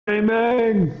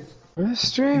streaming. We're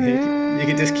streaming. You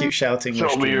can just keep shouting.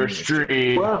 Show me your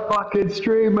stream. We're fucking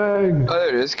streaming. Oh, there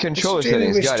it is. Controller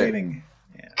settings. We're Got streaming.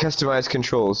 it. Yeah. Customize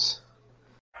controls.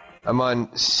 I'm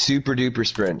on super duper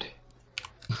sprint.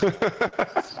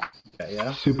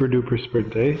 Yeah. Super duper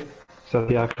sprint, eh? Is that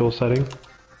the actual setting?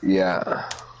 Yeah.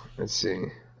 Let's see.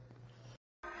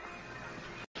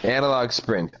 Analog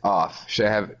sprint off. Should I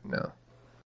have it? No.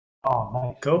 Oh,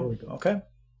 nice. Cool. Okay.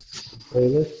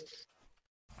 Playlist.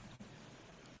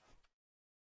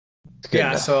 Yeah,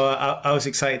 enough. so I was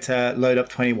excited to load up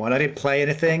 21. I didn't play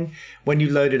anything. When you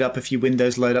load it up, a few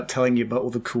windows load up telling you about all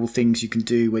the cool things you can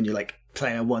do when you're like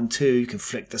playing a 1-2, you can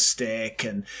flick the stick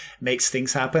and makes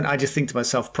things happen. I just think to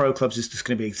myself, Pro Clubs is just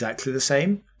going to be exactly the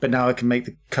same, but now I can make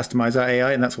the customize our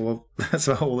AI, and that's all that's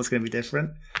going to be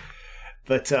different.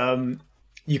 But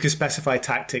you can specify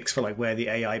tactics for like where the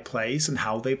AI plays and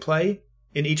how they play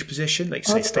in each position. Like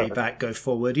say, stay back, go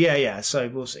forward. Yeah. So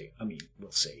we'll see. I mean,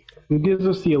 we'll see. It gives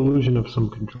us the illusion of some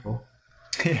control.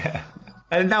 Yeah.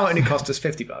 And now it only cost us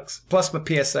 $50. Plus my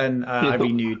PSN, I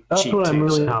renewed That's cheap what I'm too.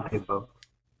 really So. happy about.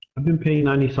 I've been paying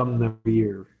 90-something every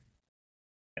year.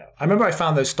 Yeah. I remember I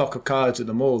found those stock of cards at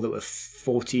the mall that were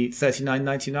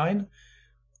 $39.99,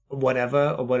 or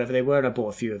whatever they were, and I bought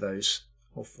a few of those,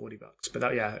 or $40. But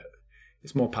that, yeah,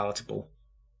 it's more palatable.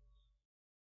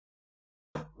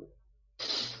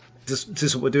 Is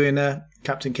this what we're doing,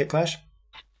 Captain Kit Clash?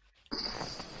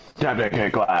 Captain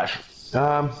Kit Clash.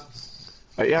 Yeah,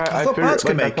 I thought Bards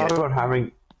could make I thought it. about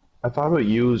having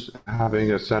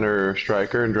a center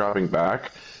striker and dropping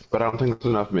back, but I don't think that's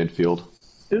enough midfield.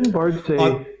 Didn't Bard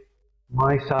say,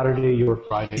 my Saturday, your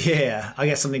Friday? Yeah, I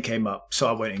guess something came up, so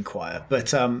I won't inquire.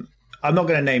 But I'm not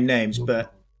going to name names,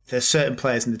 but there's certain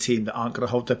players in the team that aren't going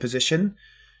to hold their position.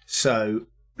 So,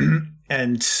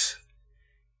 and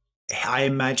I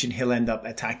imagine he'll end up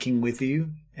attacking with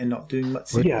you and not doing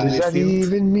much. What does that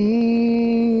even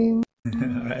mean? All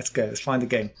right, let's go. Let's find a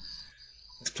game.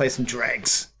 Let's play some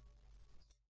drags.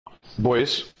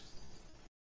 Boys,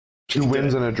 2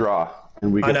 wins and a draw,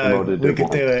 and we get promoted. We could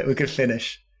do it. We could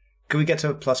finish. Can we get to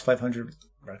a plus 500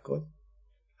 record?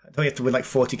 Don't we have to win like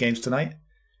 40 games tonight?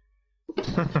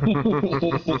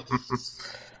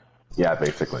 Yeah,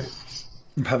 basically.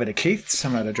 I'm having a Keith's.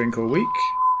 I'm had a drink all week.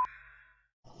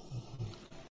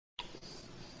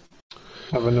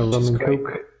 Having a rum and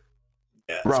coke.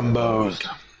 Yeah, Rumbos.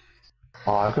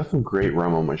 Oh, I've got some great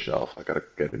rum on my shelf. I gotta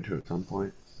get into it at some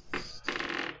point.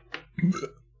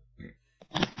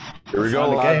 Here we go,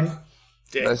 Find a lads.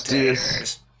 game. Let's do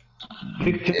this.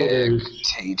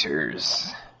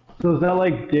 Dictators. So is that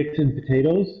like dicks and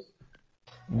potatoes?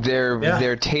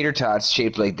 They're tater tots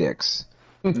shaped like dicks.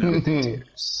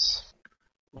 Dictators.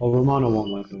 Well, Romano won't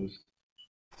like those.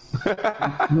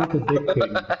 Not the dick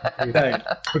thing. No.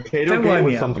 Potato Don't wind game me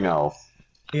was up. something else.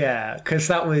 Yeah,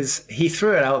 because he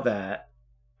threw it out there.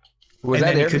 Was And that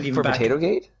then he there couldn't even for back Potato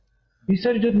Gate? He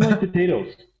said he didn't like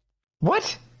potatoes.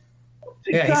 What?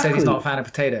 Yeah, he said he's not a fan of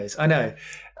potatoes. I know.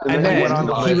 And then he then went on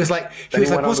to he like- was like, then he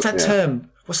went on what's to- that yeah.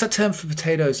 term? What's that term for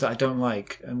potatoes that I don't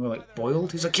like? And we're like,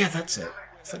 boiled? He's like, yeah, that's it.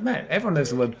 It's like, man, everyone knows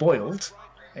the word boiled.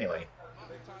 Anyway.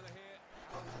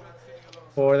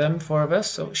 4 of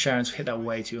us. So Sharon's hit that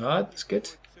way too hard. That's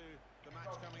good.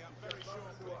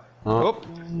 Oh.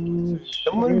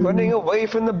 Someone running away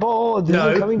from the ball.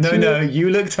 No. You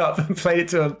looked up and played it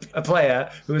to a player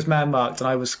who was man marked, and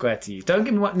I was square to you. Don't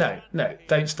give me one. No,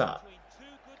 don't start.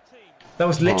 That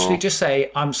was literally just say,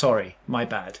 I'm sorry, my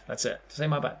bad. That's it. Just say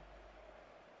my bad.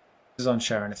 This is on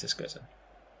Sharon if this goes in.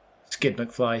 Skid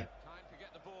McFly.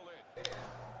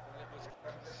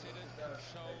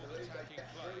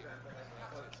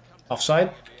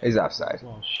 Offside? He's offside.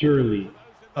 Well, surely.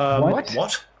 What?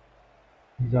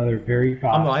 He's either very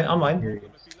fast. I'm line.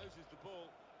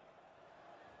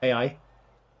 AI.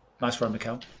 Nice run,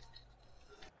 Mikel.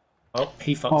 Oh,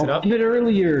 he fucked it up. Give it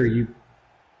earlier, you.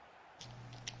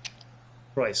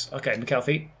 Royce. Okay, Mikel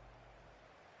feet.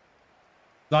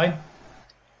 Line.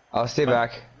 I'll stay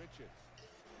back.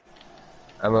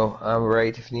 I'm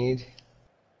right if need.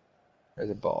 There's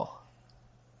a ball.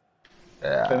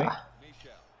 Benny. Yeah.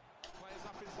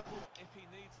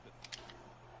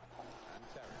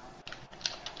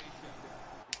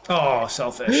 Oh,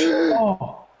 selfish.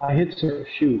 Oh, I hit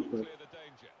shoot. But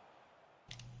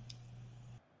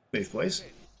Move, boys.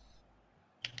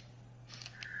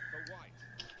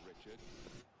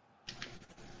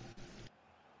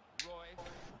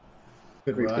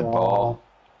 Good run. Ball.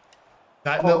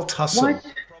 That little tussle. what?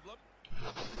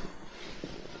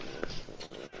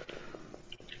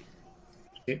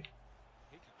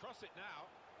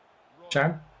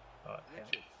 Sharon? Oh,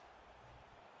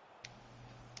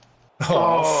 yeah.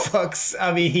 Oh, fucks.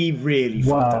 I mean, he really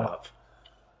fucked that up.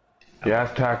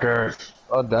 Yes, Tucker.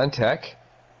 Well done, Tech.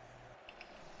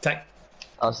 Tech.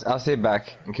 I'll stay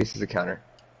back in case there's a counter.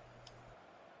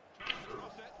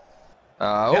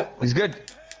 Oh, Yep. he's good.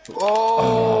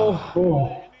 Oh.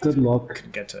 Oh, good luck.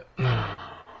 Couldn't get to it. Well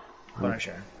done,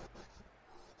 Sharon.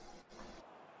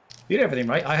 You did everything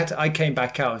right. I came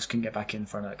back out. I just couldn't get back in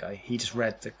front of that guy. He just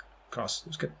read the cross. It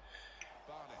was good.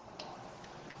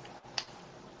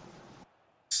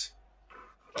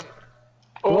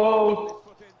 Oh,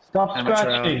 stop Amateur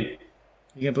scratching.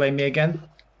 You gonna blame me again?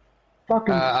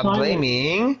 Fucking I'm silent.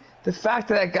 blaming the fact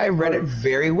that that guy read it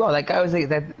very well. That guy was like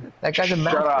that. That guy's a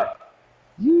master. Shut up.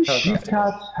 You Shut shit. up.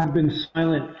 Cats have been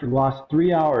silent for the last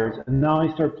 3 hours, and now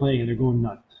I start playing and they're going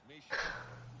nuts.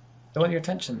 I want your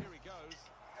attention.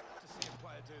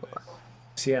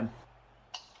 CM.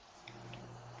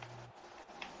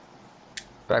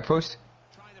 Back post.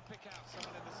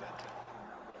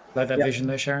 Like that Yeah. vision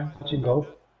there, Sharon. Let you go.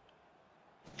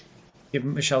 Give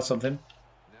Michelle something.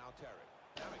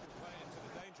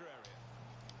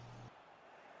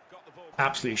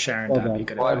 Absolutely, Sharon. Well Damn, done. you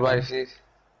got it. Wide, wide, please.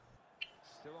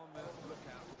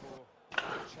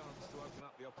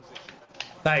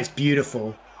 That is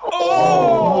beautiful.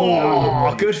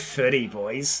 Oh, good footy,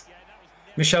 boys.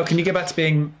 Michelle, can you get back to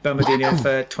being Bombardino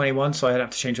for 21 so I don't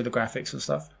have to change all the graphics and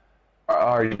stuff? I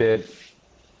already did.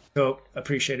 Cool.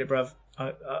 Appreciate it, bruv.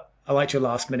 I liked your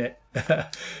last minute.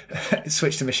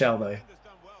 Switch to Michelle, though.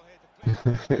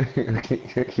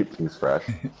 Keep things fresh.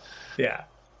 Yeah.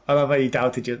 I love how you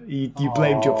doubted you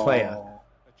blamed your player.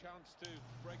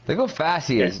 Look how fast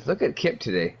he is. Look at Kip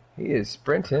today. He is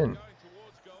sprinting.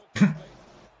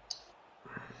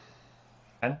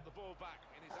 And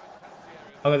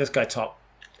I'll let this guy top.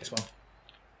 This one.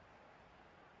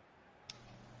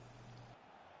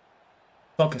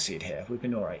 Not concede here. We've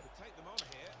been alright.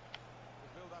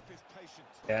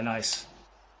 Yeah, nice.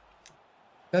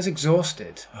 Guy's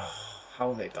exhausted. Oh, how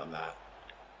have they done that?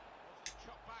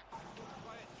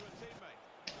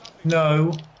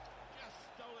 No.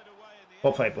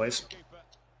 Well played, boys.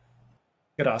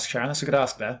 Good ask, Sharon. That's a good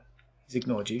ask there. He's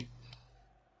ignored you.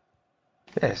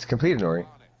 Yes, completed, Nori.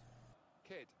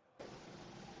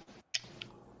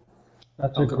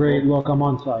 That's a great look. I'm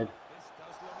on side.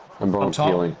 I'm both top.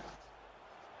 healing.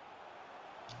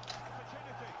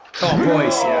 Oh,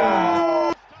 boys,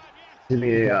 yeah.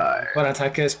 Yeah. Well,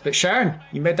 attackers. But Sharon,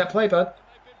 you made that play, bud.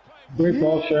 Great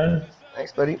ball, Sharon.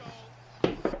 Thanks, buddy.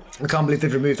 I can't believe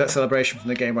they've removed that celebration from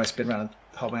the game where I spin around and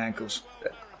hold my ankles.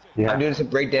 Yeah. I'm doing some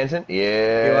break dancing. You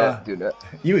Yeah, are. do that.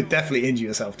 You would definitely injure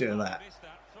yourself doing that.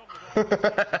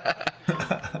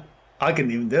 I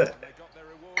couldn't even do it.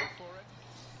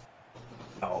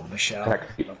 Oh, Michelle.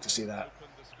 Taxi. Love to see that.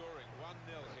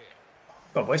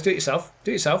 Go on, boys. Do it yourself.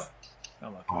 Do it yourself. Oh,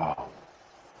 look. Oh.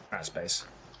 Out of space.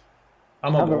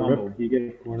 I'm Have on a ball. rip. You get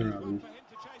a corner of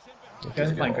it.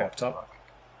 Guys are playing great up top.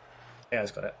 Yeah,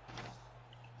 he's got it.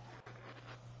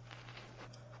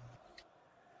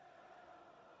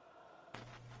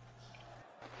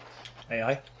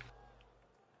 AI.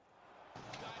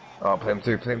 Oh, play him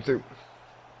through, play him through.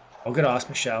 I'm gonna ask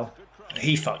Michelle.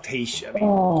 He fucked. I mean,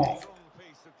 Oh.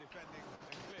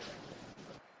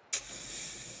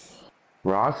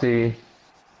 Rossi.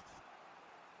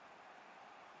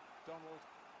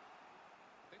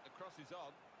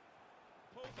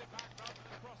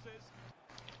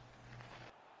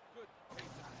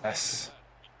 yes.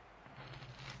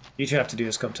 You two have to do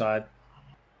this. Come tired.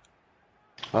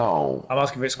 Oh. I'm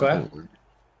asking for it square.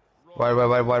 Wide, wide,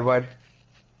 wide, wide, wide.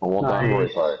 Oh, well done,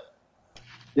 Nice. Roy.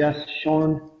 Yes,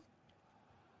 Sean.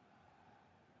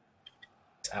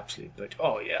 It's absolutely good.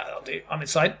 Oh yeah, that'll do. I'm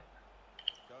inside.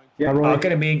 Yeah, I'll Roy.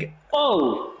 get him in.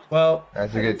 Oh! Well,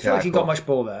 That's a I good feel like he got tackle. much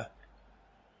ball there.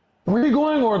 Where are you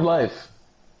going, Lord Life?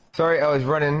 Sorry, I was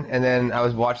running and then I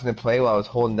was watching the play while I was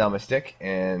holding down my stick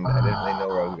and I didn't really know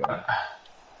where I was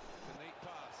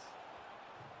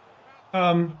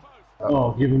going.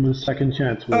 Oh, give him a second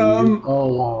chance. Will you?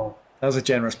 Oh, wow. That was a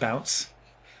generous bounce.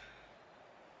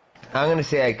 I'm gonna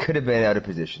say I could have been out of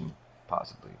position,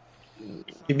 possibly.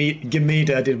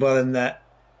 Gamida did well in that.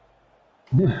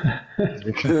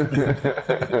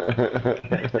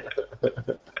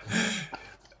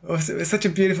 It's such a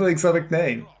beautiful exotic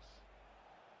name.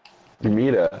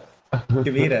 Gamita.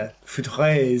 Gamida.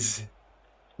 Foudrez.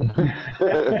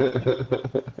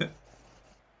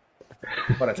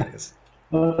 What I take this.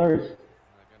 There's...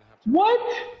 What?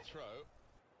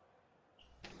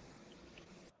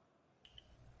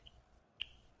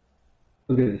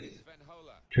 Look at this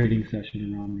trading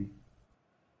session around me.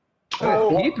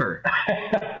 Oh, keeper.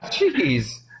 Jeez.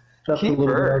 That's a little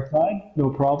bit Keeper. outside. No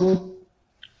problem.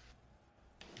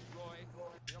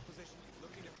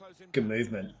 Good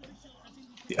movement.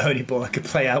 The only ball I could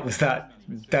play out was that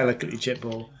delicately chipped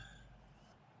ball.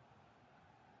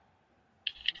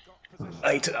 Oh,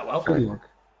 he took that well. Good luck.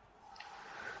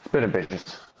 Spin it,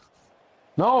 bitches.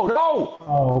 No, no!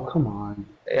 Oh, come on.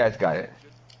 Yeah, it's got it.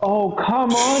 Oh,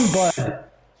 come on, bud.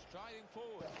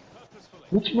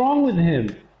 What's wrong with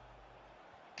him?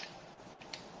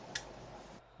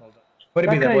 What did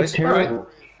it be That there, guy's boys? All right. terrible.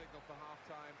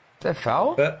 Is that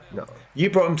foul? But No. you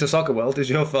brought him to Soccer World. It's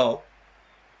your fault.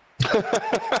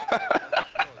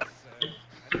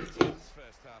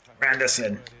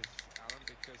 Anderson.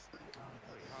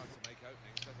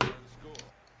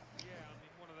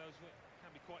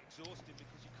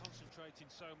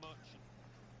 So much.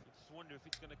 I just wonder if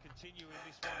it's going to continue in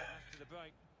this way after the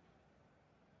break.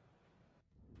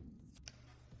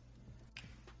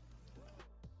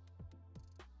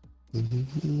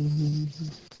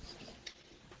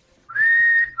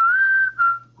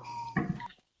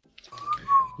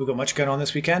 We got much going on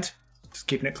this weekend. Just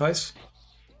keeping it close.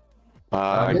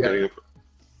 Getting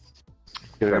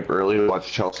up early to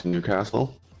watch Chelsea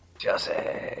Newcastle. Chelsea.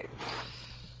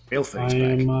 Real I things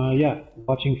am, back. yeah,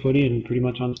 watching footy and pretty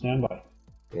much on standby.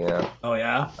 Yeah. Oh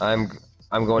yeah. I'm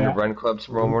going Yeah. to run club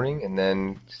tomorrow morning and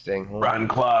then staying home. Run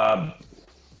Club!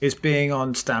 Is being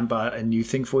on standby a new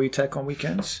thing for you, Tech, on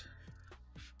weekends?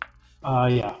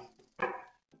 Yeah.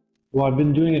 Well, I've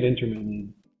been doing it intermittently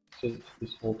since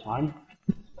this whole time.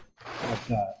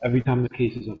 But every time the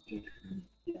case is uptick.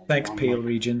 Yeah, Thanks, I'm Peel like-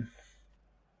 Region.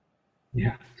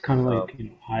 Yeah, it's kind of like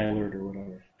high alert or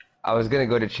whatever. I was gonna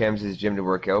go to Chams's gym to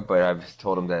work out, but I've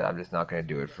told him that I'm just not gonna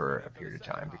do it for a period of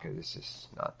time because it's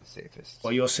just not the safest.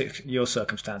 Well, your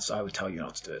circumstance, I would tell you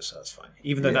not to do it, so that's fine.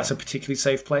 Even though Yeah. that's a particularly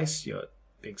safe place, you're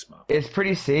being smart. It's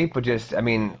pretty safe, but just I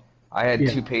mean, I had Yeah.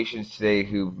 2 patients today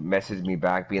who messaged me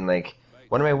back being like,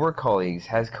 one of my work colleagues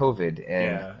has COVID,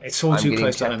 and Yeah, it's all I'm too getting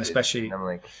close to home, tested. especially. And I'm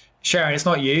like, Sharon, it's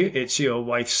not you, it's your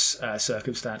wife's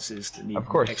circumstances that need Of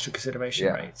course. extra consideration,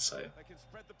 Yeah. right? So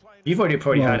you've already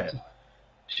probably Well, had it.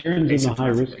 Sharon's in the high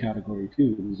risk Asymptomatically. category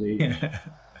too. Who's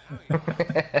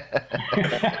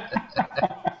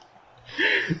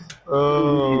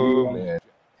oh man,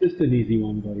 just an easy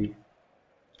one, buddy.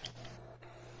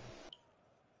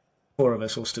 4 of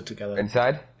us all stood together.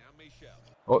 inside.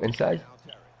 Oh, inside.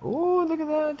 Oh, look at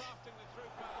that.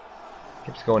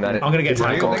 Keeps going at it. I'm gonna get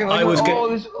tackled. I was oh,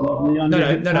 good. this- Lovely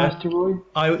underhand no. pass to Roy.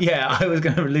 I was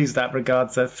going to lose that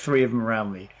regards to 3 of them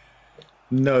around me.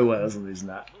 No way I was losing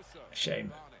that.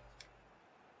 Shame.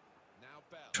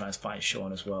 Try and find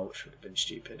Sean as well, which would have been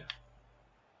stupid.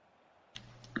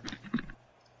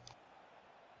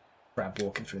 Brad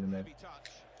walking through the mid.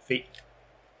 Feet.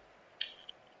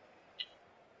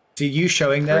 See, you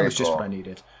showing there Great was just ball. what I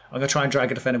needed. I'm going to try and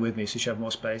drag a defender with me so you have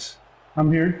more space.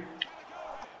 I'm here.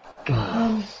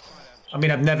 I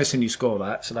mean, I've never seen you score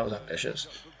that, so that was ambitious.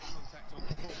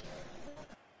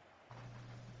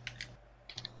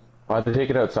 I have to take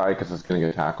it outside because it's going to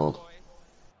get tackled.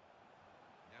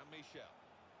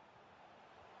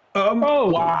 Oh,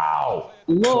 Wow!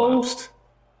 low. Collapsed.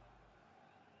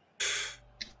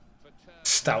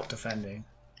 Stout defending.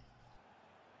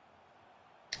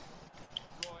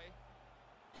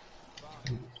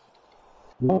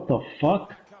 What the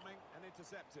fuck?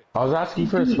 I was asking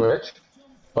for a switch,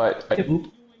 but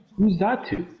Who's that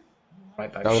to?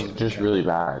 Right back. that was shooting. just really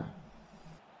bad.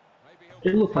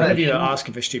 It looked None like of you are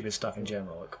asking for stupid stuff in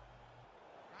general. Like,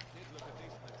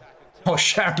 oh,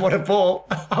 Sharon, what a ball!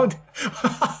 I'm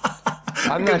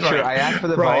not sure. I asked for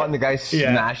the Right. ball, and the guy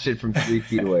Yeah. smashed it from 3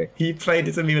 feet away. He played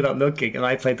it to me without looking, and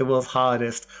I played the world's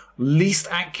hardest, least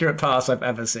accurate pass I've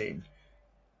ever seen.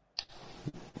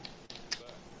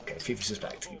 Okay, FIFA's just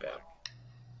back to me back.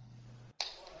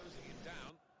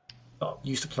 Oh,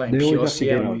 used to playing they pure always have to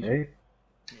get CL. out, eh?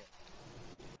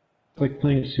 It's like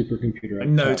playing a supercomputer. Right?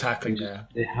 No They tackling just- there.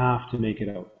 They have to make it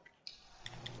out.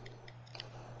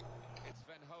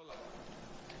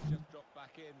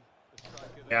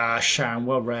 Yeah, Sharon,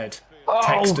 well read.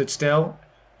 Texted still.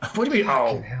 What do you mean?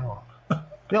 Oh, Hell.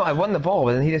 No, I won the ball,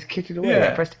 but then he just kicked it away. Yeah.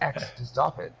 I pressed X to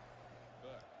stop it.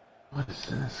 What is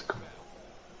this?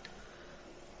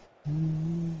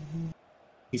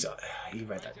 he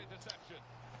read that.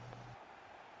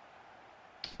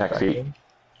 Taxi.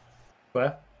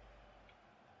 Where?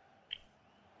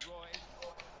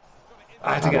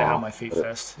 I had to get it out of my feet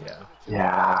first. Yeah.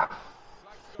 Yeah.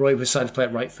 Roy decided to play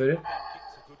it right-footed.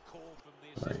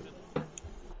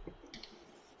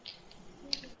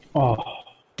 Oh,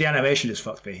 The animation just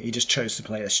fucked me. He just chose to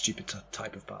play a stupid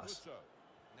type of pass.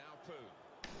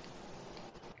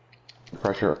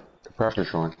 Pressure,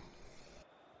 Sean.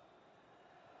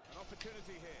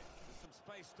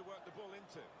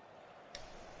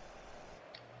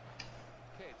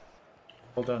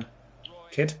 Well done.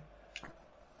 Kid.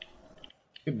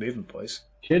 Good movement, boys.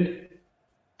 Kid?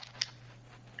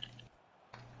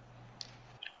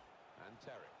 And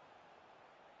Terry.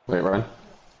 Wait, Ryan.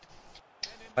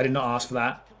 I did not ask for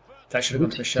that. That should have gone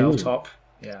to What's he Michelle doing? top.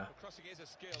 Yeah. Crossing is a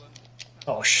skill and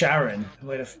Oh, Sharon.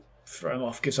 Way to throw him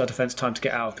off. Gives our defence time to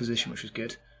get out of position, which was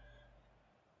good.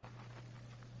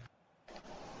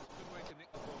 good way to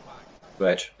nick the ball back.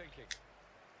 Wedge. Thinking.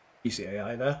 Easy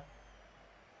AI there.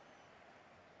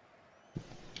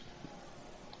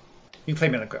 You can play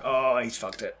me on the ground. Oh, he's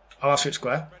fucked it. I'll ask for it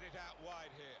square. Spread it out wide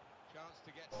here. Chance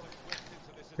to get some width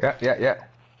into this Yeah, attack. yeah, yeah.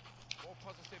 More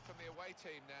positive from the away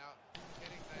team now,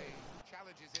 getting the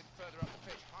challenges in further up the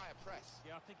pitch, higher press.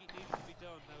 Yeah, I think it needed to be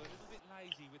done. They were a little bit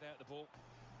lazy without the ball.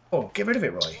 Oh, get rid of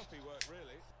it, Roy. Sloppy work,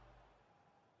 really.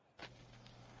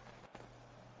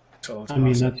 So I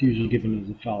mean, that's usually given as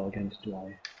a foul against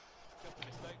Dwyer. Just a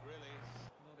mistake, really. It's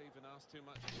not even asked too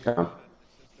much. Yeah.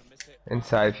 It's just a miss hit.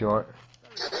 Inside if you want.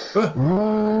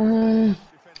 Ryan.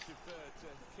 Defensive third to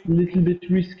keep A little bit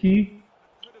risky.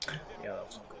 Yeah, that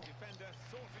was not good. defender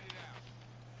sorting it out.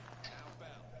 Now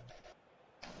Bell.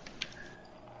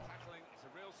 Tackling is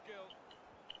a real skill.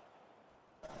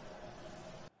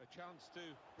 A chance to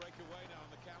break away now on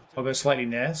the counter. I'll go slightly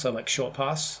near, so like short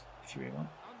pass, if you really want.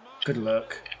 Unmarked. Good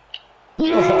look.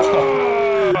 Well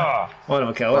done,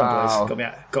 Mikel. Well done, Wow.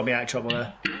 boys. Got me out of trouble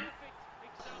there.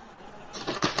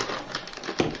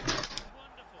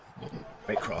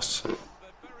 Great cross.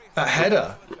 That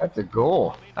header. That's a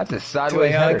goal. That's a Two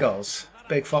sideways AI header. goals.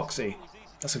 Big Foxy.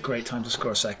 That's a great time to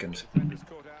score a second. Defenders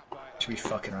caught out by Should be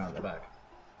fucking around at the back.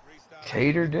 restart.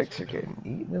 Tater dicks are getting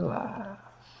eaten alive.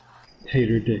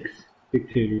 Tater dicks.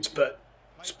 Big taters. Spud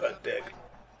dick.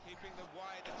 Keeping the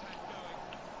wide attack going.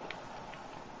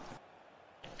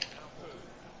 Now Pooh.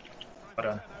 Well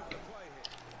done. Turn over the play here.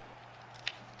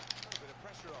 A bit of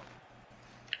pressure on.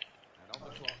 And on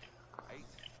the clock, 8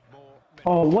 more minutes.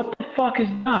 Oh, what the fuck is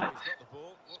that? He's got the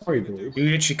ball. What's Sorry, he gonna boys. do? You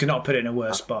literally could not put it in a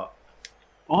worse spot.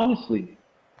 Honestly.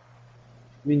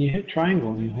 I mean, you hit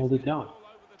triangle and you hold it down. All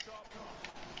over the top.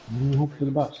 And you hope for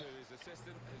the best. To his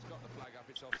assistant, who's got the flag up.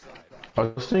 It's offside. I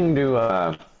was listening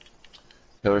to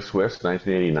Taylor Swift's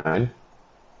 1989.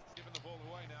 Giving the ball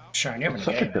away now. Sharon, you're having a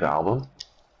Such a game. good album.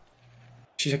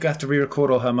 She's going to have to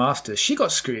re-record all her masters. She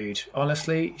got screwed.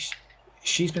 Honestly,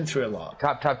 she's been through a lot.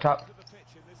 Top. To the pitch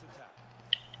in this attack.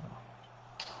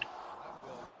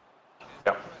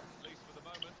 Yep. At least for the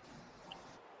moment.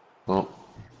 Well,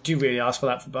 Do you really ask for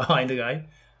that from behind the guy?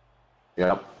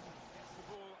 yep. Gets the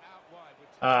ball out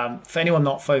wide with For anyone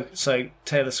not so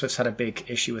Taylor Swift's had a big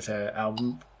issue with her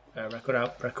album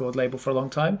record label for a long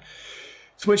time.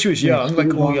 So when she was young,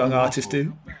 like all young artists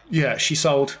do, yeah, she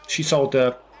sold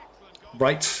the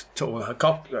rights to all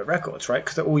her records, right?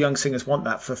 Because all young singers want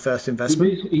that for first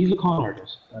investment. He's a con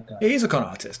artist, that guy. He is a con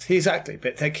artist, exactly,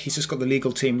 but he's just got the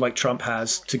legal team like Trump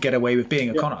has to get away with being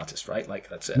a con artist, right? Like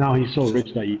that's it. Now he's so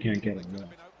rich that you can't get him. No.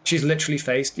 She's literally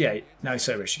faced, yeah, now he's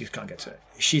so rich, she just can't get to it.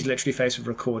 She's literally faced with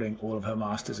recording all of her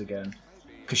masters again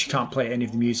because she can't play any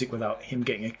of the music without him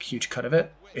getting a huge cut of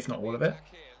it, if not all of it.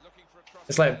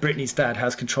 It's like Britney's dad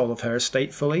has control of her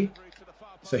estate fully,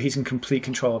 so he's in complete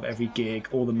control of every gig,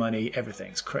 all the money,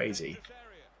 everything. It's crazy.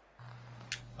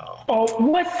 Oh,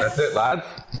 what? That's it, lads.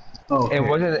 Oh, It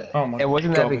wasn't. Oh my it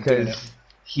wasn't God, that we're doing because it.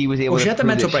 he was able Well, she to had the prove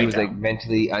mental that she was like breakdown.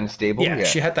 mentally unstable. Yeah,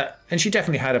 she had that, and she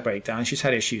definitely had a breakdown. She's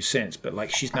had issues since, but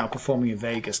like she's now performing in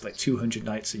Vegas like 200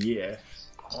 nights a year,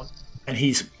 and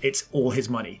it's all his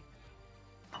money,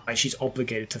 and she's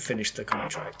obligated to finish the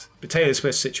contract. But Taylor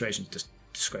Swift's situation is just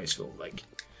disgraceful. Like,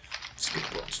 it's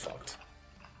fucked.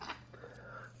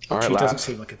 All right, She doesn't lads.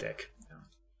 seem like a dick.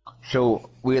 So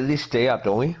we at least stay up,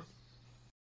 don't we?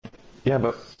 Yeah,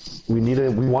 but we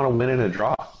want to win in a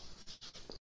draw.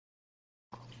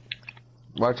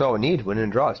 Well, that's all we need. Win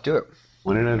and draw. Let's do it.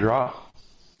 Win in a draw.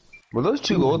 Were those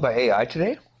 2 goals by AI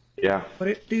today? Yeah. What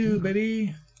it do,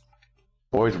 baby?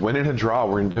 Boys, win in a draw.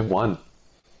 We're in Div 1.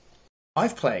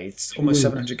 I've played almost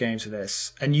 700 games of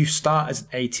this, and you start as an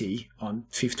 80 on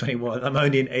FIFA 21. I'm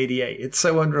only an 88. It's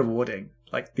so unrewarding.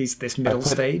 Like this middle put-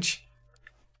 stage.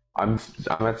 I'm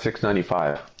at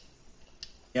 695.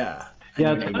 Yeah.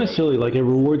 Yeah, it's kind of silly. Like, it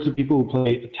rewards the people who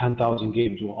play 10,000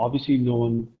 games. Well, obviously, no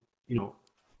one,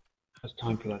 has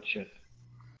time for that shit.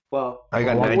 Well, I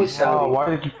got why 90. would Saudi- Why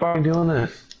did you fucking doing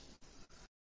this?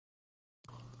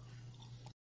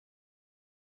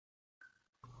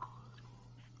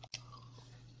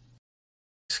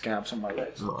 Scabs on my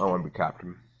legs. I want to be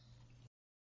captain.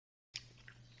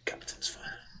 Captain's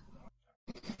fine.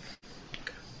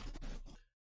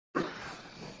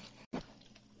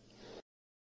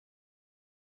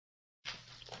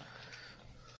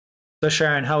 So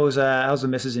Sharon, how's the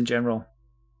missus in general?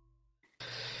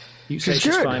 You say She's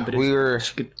she's good. fine, but We're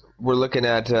she could, looking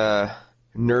at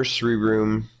nursery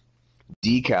room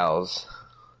decals.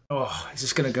 oh, is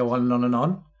this going to go on and on and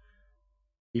on?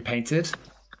 You painted?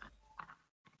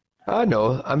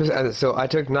 No, I'm just, so I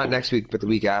took not next week but the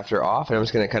week after off, and I'm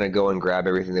just gonna kind of go and grab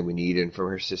everything that we need and from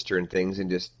her sister and things, and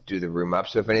just do the room up.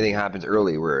 So if anything happens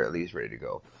early, we're at least ready to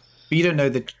go. But you don't know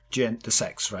the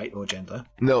sex, right, or gender?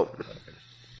 No,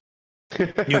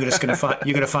 You're just going to find.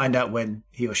 You're going to find out when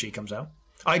he or she comes out.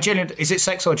 Is it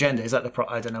sex or gender? Is that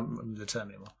I don't know the term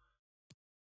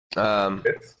anymore.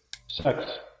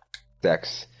 Sex.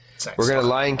 sex. Sex. We're gonna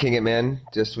Lion King it, man.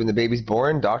 Just when the baby's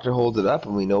born, doctor holds it up,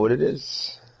 and we know what it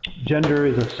is. Gender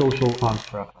is a social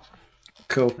construct.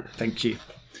 Cool. Thank you.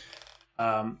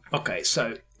 Okay,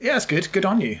 so yeah, that's good. Good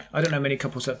on you. I don't know many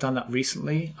couples that have done that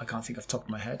recently. I can't think off the top of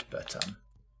my head, but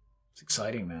it's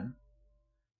exciting, man.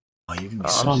 Oh, you're gonna be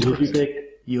so Tom, did you take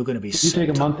You're gonna be. did you take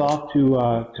a month off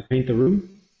to paint the room?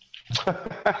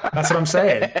 That's what I'm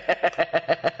saying.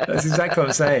 That's exactly what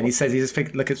I'm saying. He says he just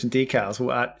look at some decals.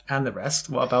 And the rest?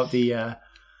 What about the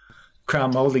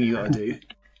crown molding you got to do?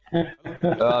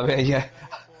 Oh man, yeah.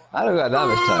 I don't got that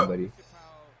much time, buddy.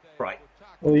 Right.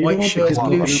 Well, you White don't want shirts, to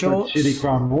blue do shorts. shitty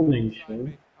crown molding show.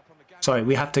 Sorry,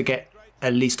 we have to get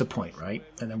at least a point, right?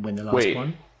 And then win the last Wait.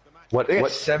 one. What? They got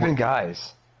What? 7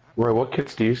 guys. Roy, what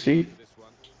kits do you see?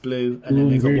 Blue, and then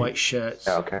they've got Blue. white shirts.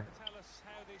 Yeah, okay.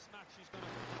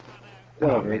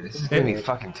 Oh man, this is gonna be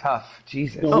fucking tough.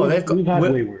 Jesus. Oh, they've got- We've had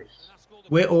we're- way worse.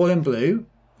 We're all in blue,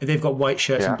 and they've got white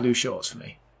shirts and Yeah. blue shorts for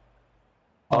me.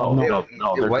 Oh, no.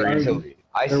 no, They're they're white, green. so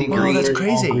I see They're Oh, green. that's all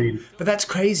crazy. green. But that's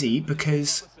crazy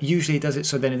because usually it does it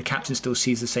so then the captain still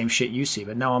sees the same shit you see.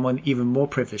 But now I'm an even more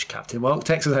privileged captain. Well,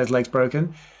 Texas has legs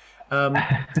broken.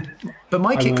 But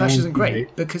my kit clash isn't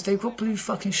great because they've got blue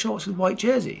fucking shorts with white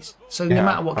jerseys. So no Yeah,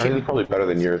 matter what ours kit is probably better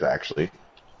than yours, actually.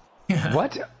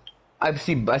 What? I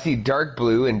see dark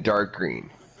blue and dark green.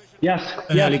 Yes.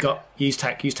 and yes. early got use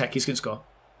tech, he's going to score.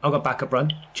 I've got backup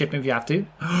run. Chip him if you have to.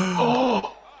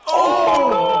 Oh!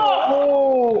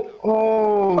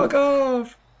 Fuck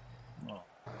off.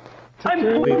 I'm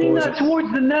pointing that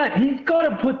towards the net. He's got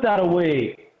to put that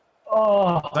away.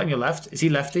 Oh. Is that on your left? Is he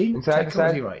lefty? Inside, Tech, or is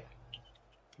inside. he right?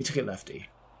 He took it lefty.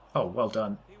 Oh, well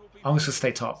done. I'm just going to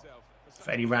stay top for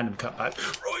any random cutback.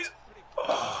 Royce.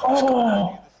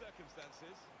 Oh.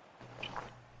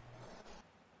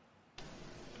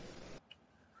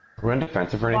 We're in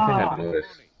defensive or anything? I didn't notice.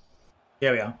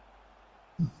 Here we are.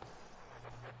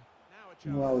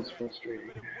 That was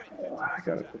frustrating. Oh, I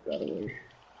gotta put that away.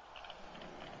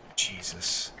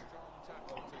 Jesus.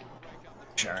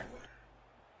 Sharon.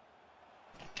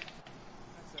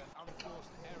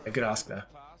 A good ask there.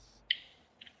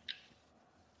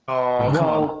 Oh, come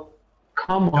on. Well,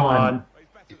 come Come on.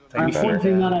 I'm Take me pointing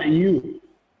forward. that at you.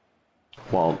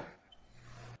 Well,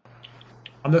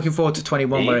 I'm looking forward to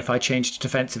 21 where if I change to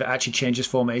defensive, it actually changes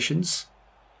formations.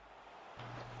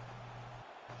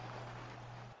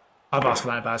 I've asked for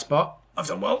that in a bad spot. I've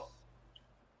done well.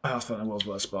 I asked for that in the world's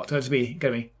worst spot. Go to me. Go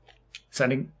to me.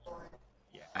 Sending.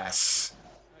 Yes.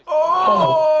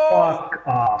 Oh! Fuck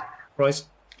off. Royce,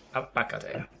 back out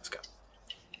there. Let's go.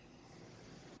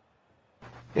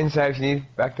 Inside if you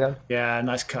need, back down. Yeah,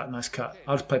 nice cut, nice cut.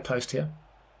 I'll just play post here.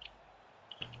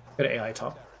 Go to AI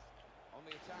top.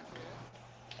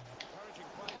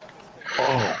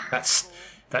 oh, That's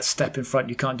that step in front.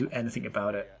 You can't do anything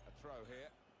about it.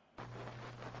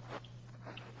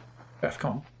 Beth,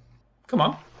 come on. Come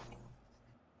on.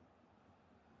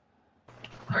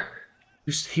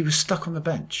 He was stuck on the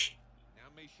bench. Now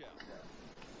Michel.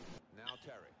 Now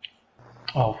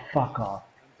Terry. Oh, fuck off.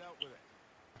 And dealt with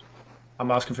it. I'm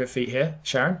asking for a feet here.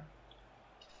 Sharon?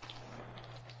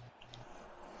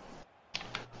 And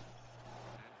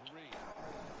Reed.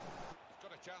 He's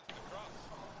got a chance to cross.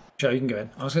 Joe, you can go in.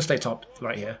 I was going to stay top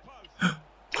right here.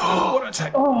 Oh, what an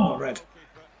attack. Oh, red.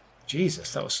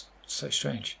 Jesus, that was so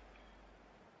strange.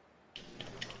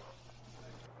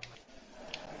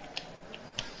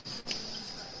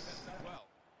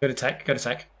 Go to tech, go to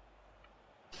tech.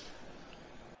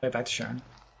 Go back to Sharon.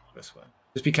 This way.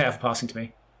 Just be careful passing to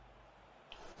me.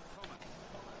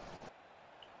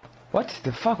 What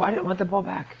the fuck? I didn't want the ball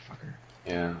back, fucker.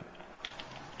 yeah.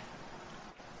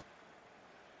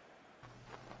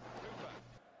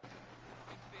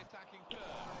 Into the attacking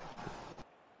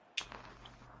curve.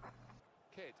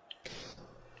 Kid.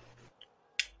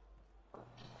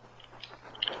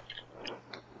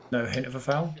 No hint of a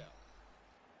foul. And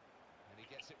he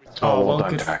gets it returned. Oh, well well,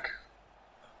 done, good. Tech.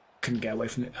 Couldn't get away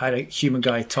from it. I had a human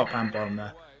guy top and bottom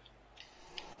there.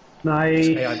 Nice.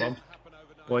 AI bomb.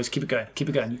 Boys, keep it going. Keep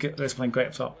it going. Let's playing great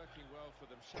up top.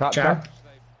 Top, Sharon? top. They've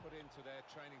put into their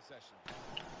training session.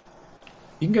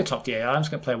 You can go top the AI. I'm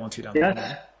just going to play 1-2 down the line.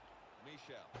 Yes.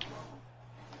 Michel.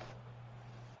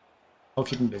 I'll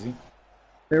keep him busy.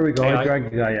 There we go. AI. I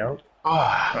dragged the guy out.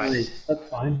 Ah, Right. Nice. That's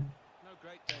fine. No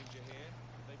great danger here.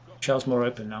 They've got Shell's more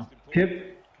open now.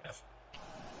 Kip.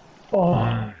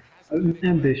 Oh,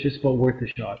 ambitious, but worth the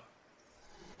shot.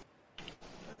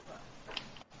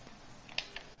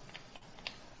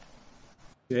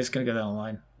 It's going to go down the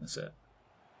line. That's it.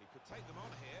 he could take them on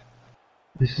here.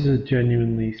 This is a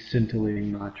genuinely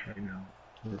scintillating match right now.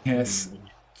 Yes.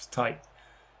 It's tight.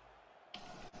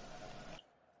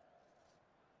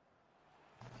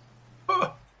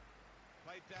 Oh,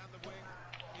 Played down the wing.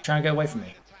 trying to get away from me.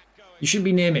 Attack going. You shouldn't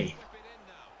be near me. Been in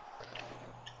now.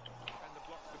 Defender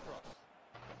blocks the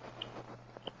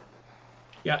cross.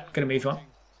 Yeah, going to move on. To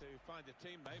find a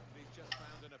teammate, but he's just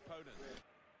found an opponent.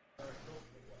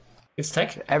 It's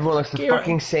take. Everyone looks the Gear-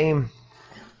 fucking same.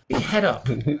 Head up.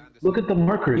 Look at the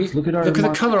markers. Look at our Look at the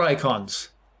markers. color icons.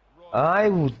 I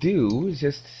will do. It's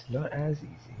just not as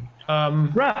easy.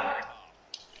 Ref.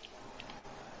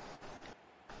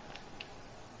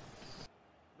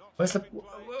 Where's the...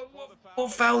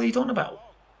 What foul are you talking about?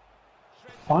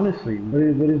 Honestly, what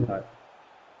is that?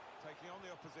 Taking on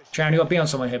the opposition Sharon, you got to be on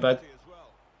someone here, bud. as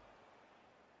well.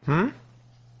 Hmm? You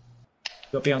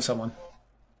got to be on someone.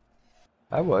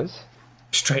 I was.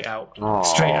 Straight out. Aw.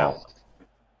 Straight out.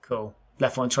 Cool.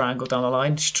 Left one triangle down the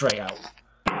line, straight out.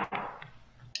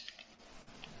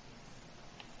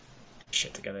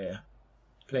 Shit together here.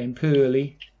 Playing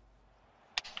poorly.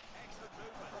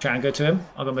 Try and go to him.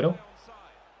 I'll go middle.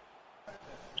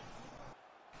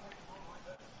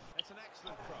 It's an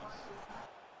excellent cross.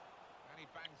 And he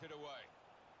bangs it away.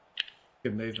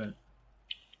 Good movement.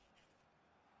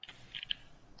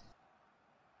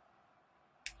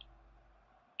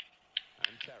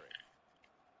 And Terry.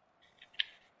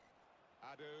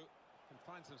 Adu can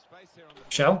find some space here on the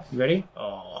Shell, you ready?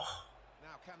 Oh. now.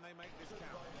 Can they make this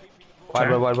count? Keeping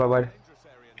the ball Wide. dangerous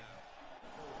area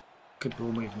now. Good ball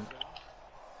movement.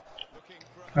 Looking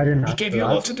for I didn't. He ask gave for you a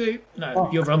that. lot to do. No,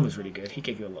 your run was really good. He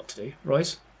gave you a lot to do.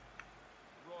 Royce,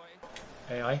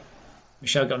 Roy. AI.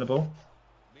 Michelle got on the ball.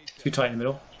 Too tight in the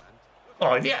middle.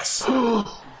 Oh, yes!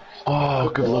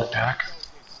 oh, good luck, Dak.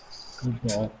 Good ball.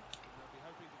 They'll be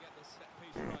hoping to get this set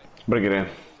piece right. Bring it in. That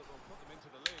will put them into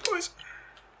the lead. Boys.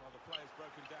 While the play's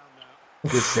broken down now.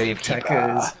 Good save,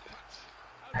 Attackers.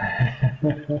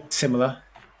 Similar.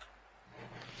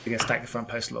 We're going to stack the front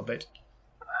post a little bit.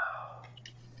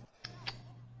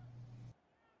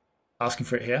 Asking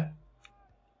for it here.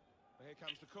 But here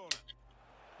comes the corner.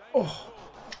 Oh.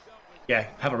 Yeah,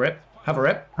 have a rip. Have a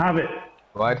rip. Have it.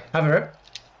 Wide. Have a rip.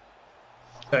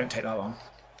 Don't take that long.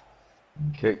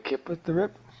 Kip with the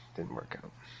rip. Didn't work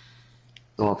out.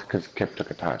 Well, it's because Kip took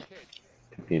a time.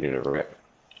 Kip needed a rip.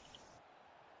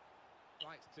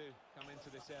 Likes to come into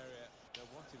this area. They'll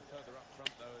want him further up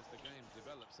front though as the game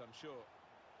develops, I'm sure.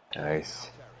 Nice.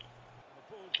 Terry. And the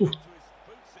ball to his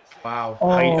boots it seems. Wow.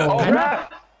 Oh, Hey, pen?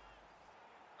 ref.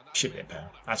 And that's Should be a pen.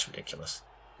 That's ridiculous.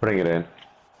 Putting it in.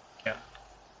 Yeah.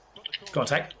 Go on,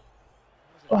 take.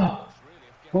 Oh,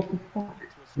 what the fuck?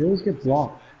 You always get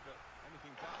blocked.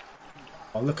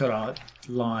 Oh, look at our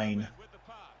line. with the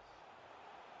pass.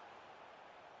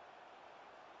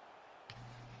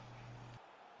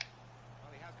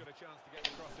 Well, he has got a chance to get the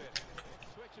cross in.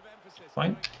 Switch of emphasis.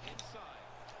 Fine. Inside.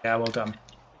 Yeah, well done. I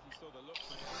think he saw the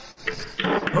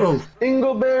looks. Oh,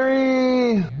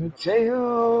 Ingleberry!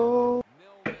 Mateo! 0-0.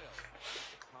 Half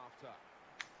time.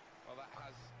 Well, that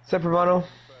has Except for Mono. the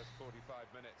first 45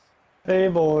 minutes. Hey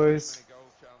boys, Many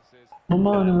goal chances. Come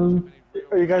on. Many real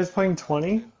are you guys playing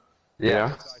 20?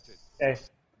 Yeah. excited. Okay,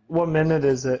 what minute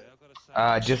is it?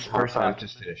 Just first half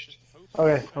just finished.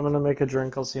 Okay, I'm gonna make a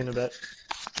drink, I'll see you in a bit.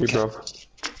 You bro.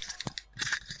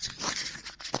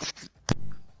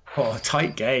 oh,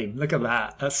 tight game. Look at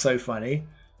that. That's so funny.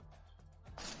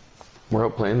 We're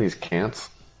out playing these cants.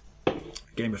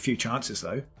 Gave him a few chances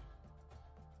though.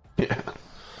 Yeah.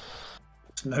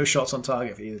 No shots on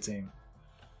target for either team.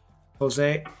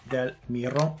 Jose Del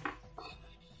Miro.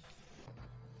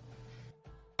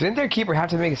 Didn't their keeper have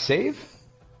to make a save?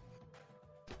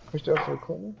 Pushed out for a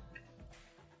corner?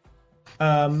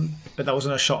 But that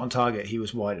wasn't a shot on target. He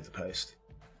was wide at the post.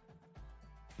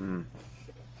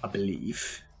 I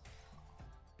believe.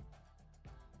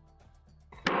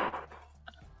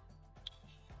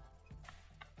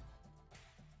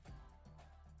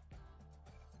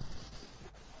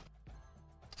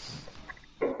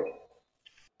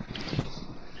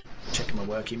 Checking my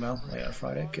work email later on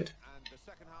Friday. Good. And the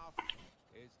second half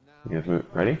is now. You guys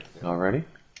ready? All ready?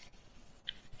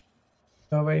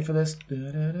 Y'all ready for this?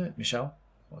 Michelle?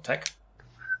 Well, tech.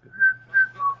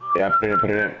 Yeah, put it in, put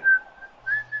it in.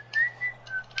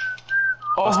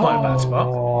 That's not a bad spot.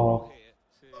 Oh,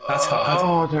 That's hard.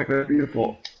 Oh, Jack, that's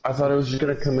beautiful. I thought it was just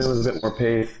gonna come in with a bit more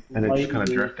pace, and it just kind of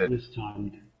lightly drifted.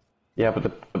 mistimed. Yeah, but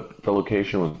the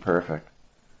location was perfect.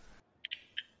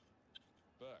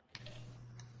 Burke.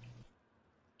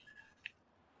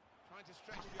 Trying to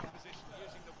stretch the opposition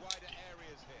using the wider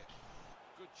areas here.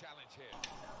 Good challenge here.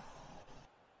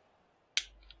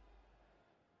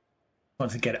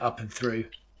 Wanted to get it up and through.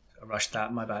 I rushed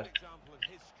that. My bad. Example of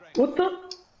his strength. What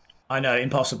the? I know,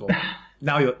 impossible.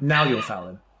 Now you're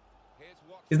fouling. Here's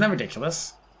Watson. Isn't that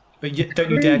ridiculous? But don't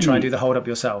you dare try and do the hold up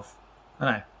yourself. I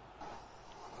know.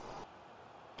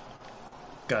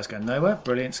 Guy's going nowhere.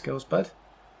 Brilliant skills, bud.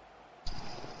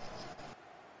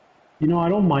 You know, I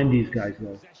don't mind these guys though.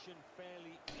 Possession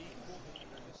fairly equal.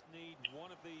 They just need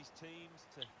one of these teams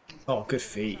to. Oh, good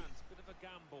feet. Bit of a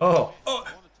gamble. Oh,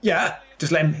 yeah.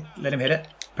 Just let him hit it.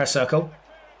 Press circle.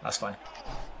 That's fine.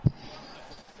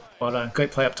 Well done. Great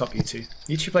play up top, you two.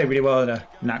 You two play really well in a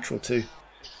natural too.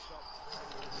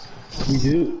 We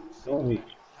do, don't we?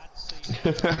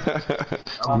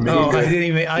 No, I didn't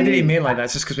even mean like that.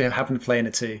 It's just because we happen to play in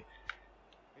a two.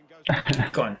 In goes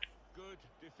Go on. good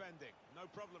defending. No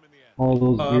problem in the end.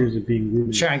 All those years of being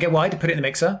ruined. Sharon, get wide. Put it in the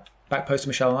mixer. Back post to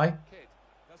Michelle and I. Kid,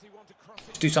 does he want to cross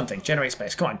it? Do something. Generate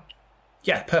space. Come on.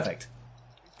 Yeah, perfect.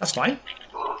 That's fine.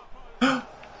 Good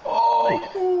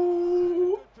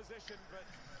position, but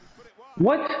he's put it wide.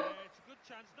 What?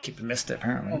 Keeper missed it,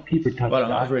 apparently. Keeper touched Well done.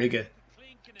 That that. was really good.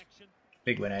 Clean connection.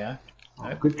 Big win, yeah. Oh,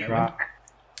 Nope, good no track. win.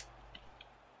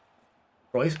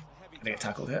 Royce, gonna get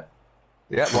tackled here.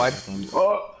 Yeah, wide.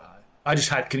 I just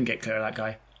couldn't get clear of that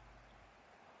guy.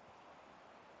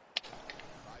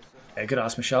 Yeah, good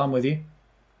ass, Michelle. I'm with you.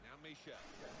 Now Misha.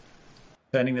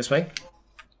 Turning this way.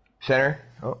 Center.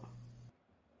 Oh.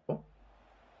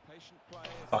 Patient players.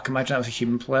 I can imagine that was a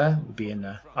human player. Would be in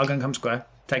there. I'm gonna come square.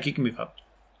 Take, you can move up.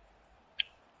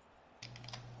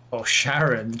 Oh,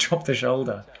 Sharon, drop the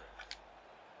shoulder.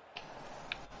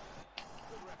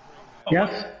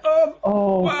 Yes? Oh,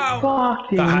 Oh, wow.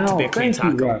 fucking That had to hell. be a clean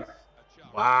Thank you, tackle. ref.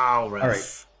 wow, ref.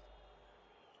 Alright.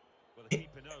 Well, the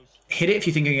keeper knows. Hit it if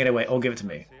you think you can get away, or give it to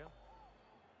me.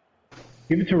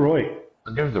 Give it to Roy.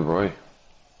 I'll give it to Roy.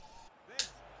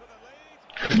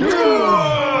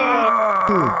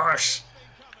 Gosh.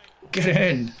 Get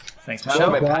in. Thanks, I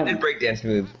love Michelle. my patented breakdance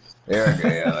move. There we go.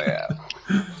 Yeah.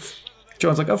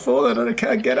 John's like, I've fallen and I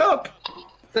can't get up.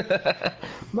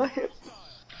 My hip.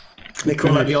 They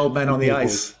call that the old man on the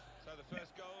ice. So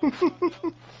the first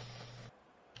goal.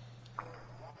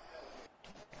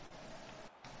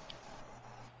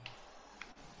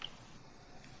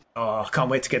 Oh, I can't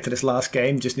wait to get to this last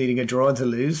game, just needing a draw and to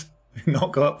lose.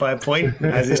 Not go up by a point,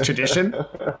 as is tradition.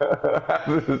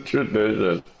 This is tradition.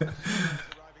 Arriving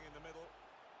in the middle.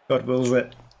 God wills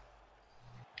it.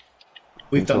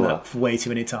 We've done Thanks a that way too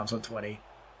many times on 20.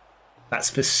 That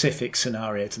specific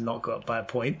scenario to not go up by a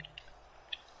point.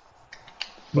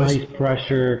 Nice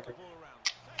pressure.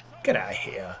 Get out of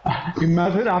here.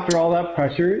 Imagine after all that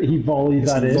pressure, he volleys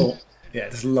that in. Yeah,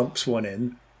 just lumps one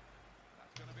in.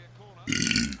 Going to be a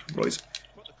corner. Royce.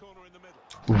 Put the corner in the middle.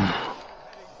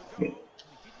 Heading for goal. He did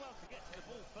well to get to the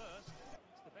ball first.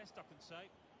 That's the best I can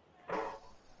say.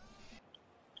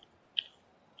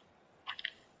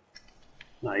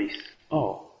 Nice.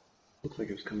 Oh, looks like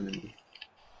it was coming in.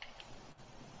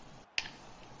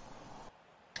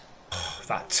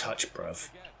 That touch, bruv.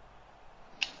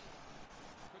 Could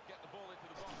get the ball into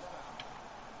the box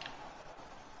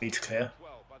now. Need to clear.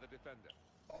 Well by the defender.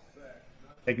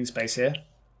 Taking space here.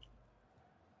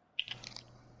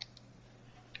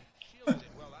 Shielded it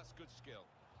well. That's good skill.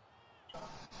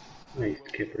 Nice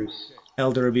kippers.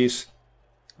 Elder abuse.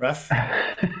 Ref.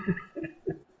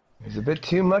 There's a bit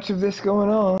too much of this going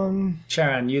on.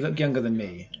 Sharon, you look younger than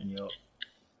me, and you're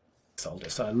older,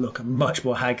 so I look much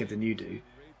more haggard than you do. Read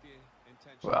the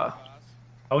intention Wow. of the pass.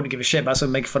 I wouldn't give a shit about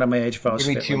someone making fun of my age if I was Give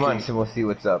me fit 2 like months and we'll see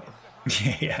what's up.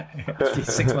 you. Yeah.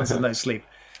 6 months of no sleep.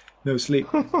 No sleep.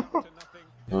 To nothing.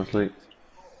 No sleep.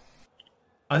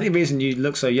 I think the reason you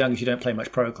look so young is you don't play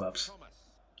much pro clubs.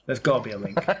 There's got to be a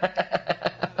link.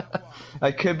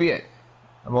 That could be it.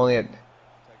 I'm only at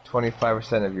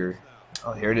 25% of your.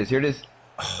 Oh, here it is. Here it is.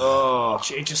 Oh,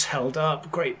 It just held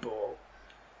up. Great ball.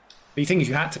 But the thing is,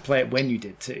 you had to play it when you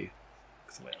did too.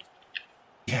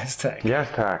 Yes, Tech. Yes,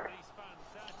 Tack. These fans,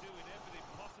 they're doing everything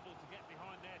possible to get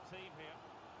behind their team here.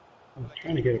 I'm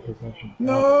trying to get a professional.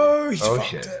 No, he's Oh, fucked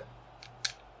shit. it.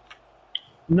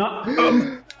 No.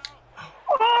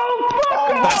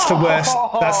 That's the worst.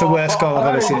 That's the worst goal I've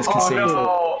ever seen us concede.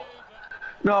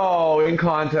 No, in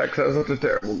context, that was such a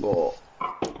terrible goal.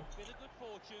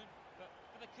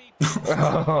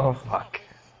 Oh fuck!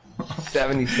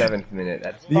 77th minute.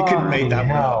 That's You couldn't make that one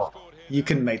hell. up. You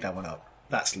couldn't make that one up.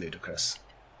 That's ludicrous.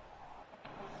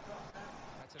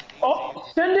 Oh,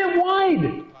 send it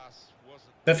wide.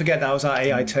 Don't forget that was our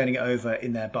AI turning it over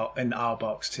in their in our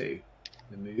box too.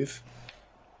 The move.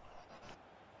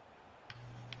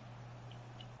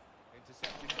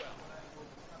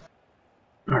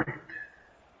 Alright.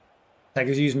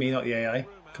 Taggers, use me, not the AI.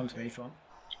 Come to me if you want.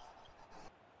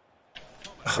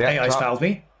 Yeah, AI's top. fouled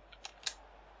me.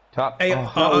 top. AI,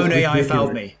 that our was own AI ridiculous.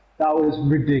 fouled me. That was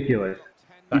ridiculous.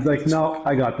 He's like, no,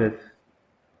 I got this.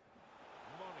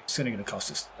 It's only going to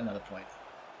cost us another point.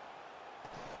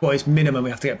 Boys, minimum we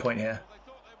have to get a point here.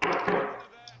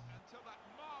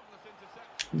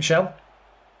 Michelle?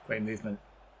 Great movement.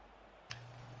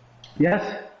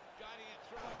 Yes.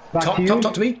 Back to you.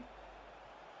 Top to me.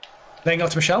 Laying off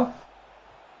to Michelle.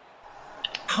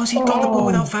 How's he got the ball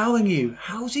without fouling you?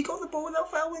 How's he got the ball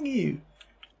without fouling you?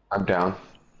 I'm down.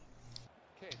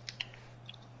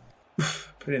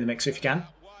 Put it in the mix if you can.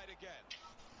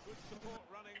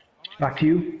 Back to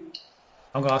you.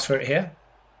 I'm going to ask for it here.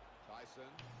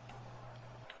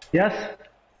 Yes.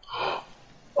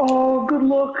 Oh, good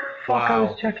look. Fuck, I Wow.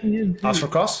 was checking in. too. Ask for a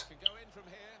cross.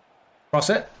 Cross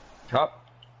it. Top.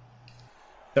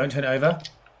 Don't turn it over.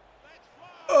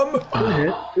 Good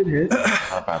hit. Good hit.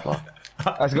 Not bad luck.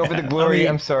 Let's go for the glory.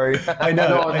 I'm sorry. I know.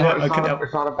 No, I know. I it's, couldn't not help.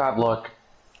 it's not a bad look.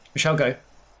 Michelle, go.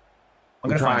 I'm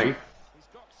going to find trying. you.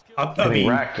 I Getting mean,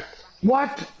 wrecked.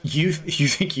 What? you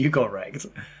think you got wrecked.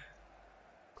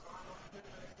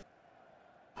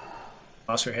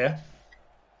 Ask for it here.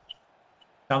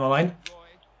 Down the line.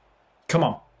 Come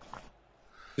on.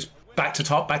 Just back to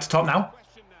top now.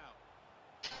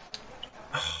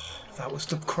 Oh, that was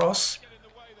the cross.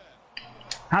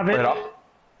 Have it. Right up.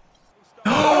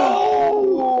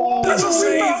 That's a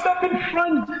save! Up in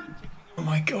front. Oh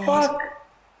my god. Fuck.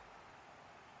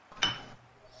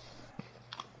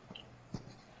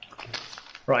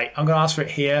 Right, I'm going to ask for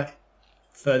it here.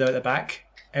 Further at the back.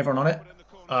 Everyone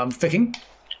on it. Ficking.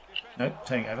 No,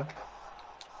 turning it over.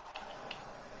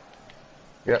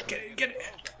 Yep. Get it.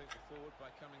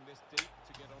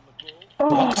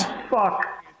 Oh, fuck.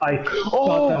 I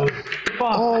thought that was...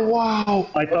 Fuck. Oh wow!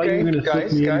 I thought you were going to slip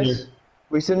guys, me in guys. there.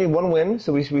 We still need one win,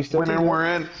 so we still When take we're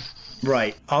in.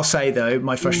 Right, I'll say though,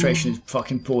 my frustration is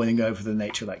fucking boiling over the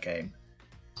nature of that game.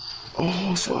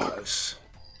 Oh So fuck! close.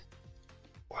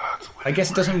 I guess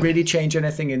it doesn't really change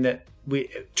anything in that we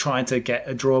trying to get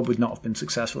a draw would not have been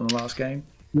successful in the last game.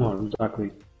 No, exactly.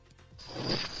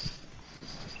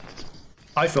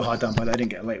 I feel hard done by that I didn't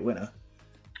get a late winner.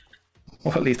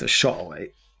 Or at least a shot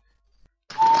away.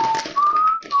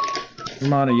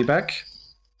 Romano, you back?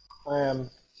 I am.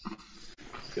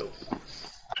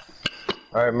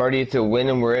 All right, Marty, it's a win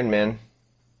and we're in, man.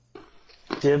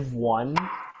 Div 1.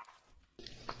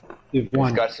 You've He's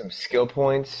won. got some skill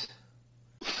points.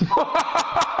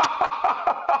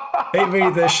 It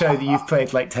really does show that you've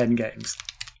played like 10 games.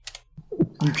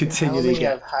 You I continually only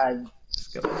get have had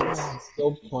skill points.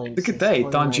 skill points. Look at since day.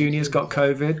 Don 2019. Jr.'s got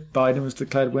COVID. Biden was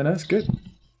declared winner. It's good.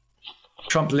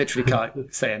 Trump literally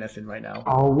can't say anything right now.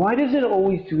 Oh, why does it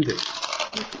always do this?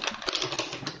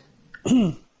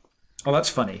 Oh, that's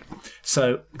funny.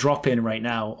 So drop in right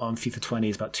now on FIFA 20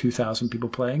 is about 2,000 people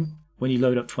playing. When you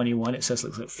load up 21, it says it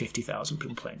looks like 50,000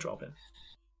 people playing drop in.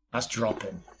 That's drop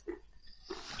in.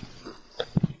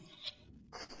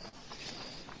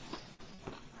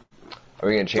 Are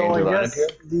we gonna change So the I lineup guess here?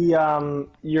 the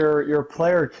your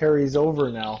player carries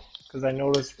over now because I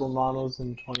noticed Romano's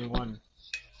in 21.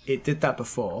 It did that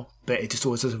before, but it just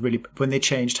always does a really. When they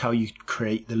changed how you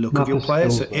create the look Not of your the player,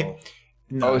 so skills, though. it.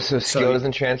 No, Oh, so skill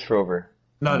doesn't transfer over.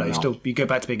 No, you go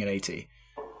back to being an 80.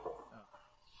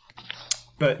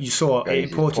 But you saw Guys, it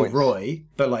imported points. Roy,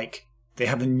 but like they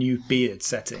have a new beard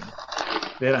setting.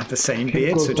 They don't have the same It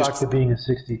beard, goes so back just to being a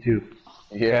 62.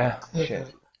 Yeah. Shit.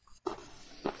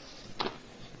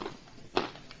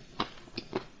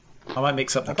 I might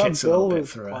mix up the I thought kits a Bill little bit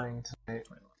was for. playing tonight.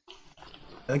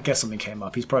 I guess something came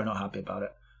up. He's probably not happy about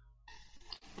it.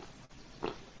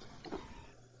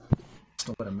 It's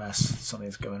not a mess.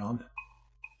 Something's going on.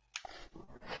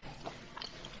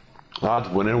 Odds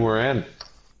winning, we're in.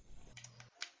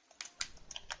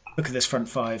 Look at this front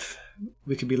five.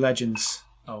 We could be legends.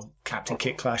 Oh, Captain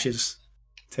Kit clashes.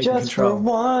 Taking Just for control.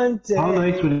 one day. How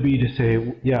nice would it be to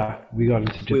say, yeah, we got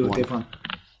into We Div will 1. give one.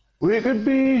 We could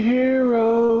be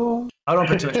heroes I don't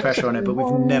put too much pressure on it, but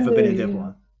we've never been in Div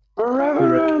 1.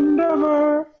 forever and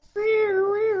ever.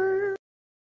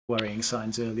 Worrying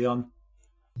signs early on.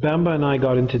 Bamba and I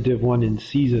got into Div 1 in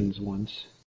seasons once.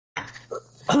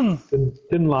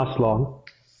 Didn't last long.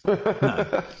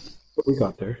 But we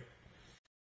got there.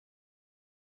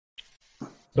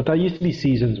 But that used to be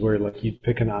seasons where like you'd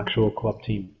pick an actual club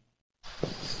team.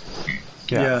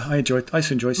 Yeah, I used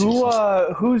to enjoy seasons.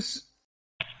 Who's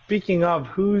speaking of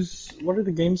what are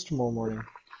the games tomorrow morning?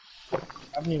 I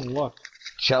haven't even looked.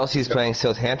 Chelsea's playing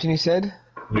Southampton, you said?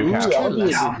 Newcastle That'll be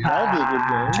a good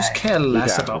game. Just care less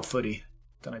Newcastle. about footy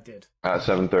than I did. at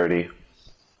 7:30.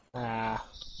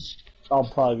 I'll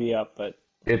probably be up, but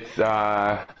It's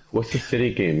what's the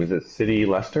City game? Is it City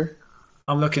Leicester?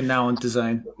 I'm looking now on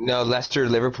DAZN. No, Leicester,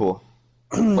 Liverpool.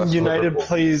 United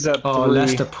plays at 3.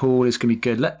 Leicester Pool is going to be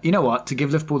good. You know what? To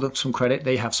give Liverpool some credit,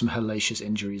 they have some hellacious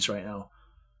injuries right now.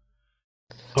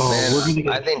 Oh, Man, we're gonna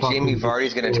get I think Jamie fucking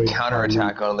Vardy's going to destroyed by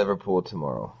counterattack on Liverpool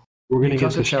tomorrow. We're gonna get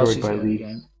Newcastle destroyed Chelsea's by the other Leeds.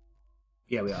 game.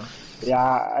 Yeah, we are.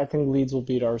 Yeah, I think Leeds will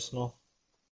beat Arsenal.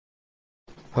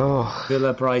 Oh,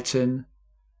 Villa, Brighton,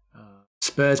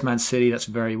 Spurs, Man City. That's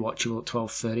very watchable at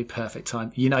 12:30. Perfect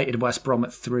time. United, West Brom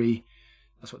at 3.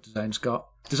 That's what DAZN's got.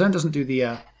 DAZN doesn't do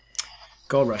the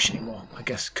goal rush anymore. I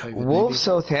guess COVID. Wolves maybe.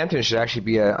 Southampton should actually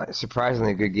be a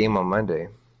surprisingly good game on Monday.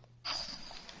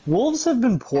 Wolves have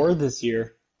been poor this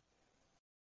year.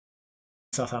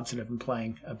 Southampton have been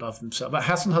playing above themselves. But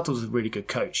Hasenhüttl's a really good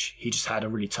coach. He just had a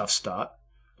really tough start.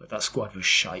 But that squad was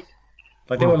shite.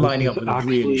 Like they Well, were lining this up is with a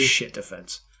really actually- shit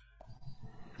defense.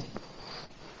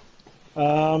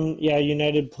 Yeah,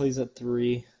 United plays at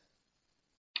 3.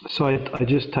 So I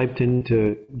just typed in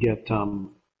to get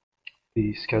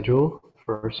the schedule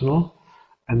for Arsenal,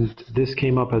 and this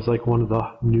came up as like one of the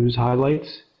news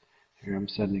highlights. Here, I'm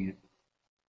sending it.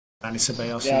 Danny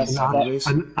Ceballos Yeah, and Ceballos. David Luiz.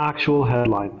 An actual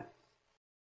headline.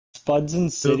 Spuds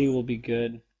and City will be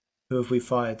good. Who have we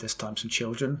fired this time? Some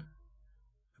children?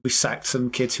 We sacked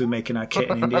some kids who were making our kit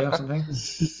in India or something?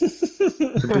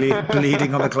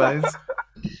 Bleeding on the clothes.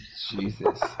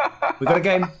 Jesus. We got a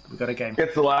game. We got a game.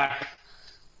 It's the last.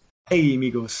 Hey,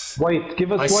 amigos. White,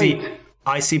 give us I see. white.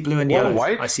 I see blue and yellow.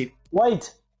 white? I see.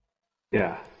 White.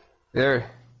 Yeah,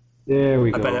 There. there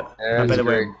we I go. better. There's I better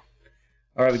great. win.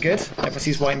 All right, we good? Everyone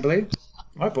sees white and blue.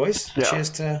 All right, boys. Yeah. Cheers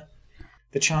to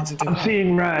the chance of doing I'm that.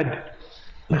 seeing red.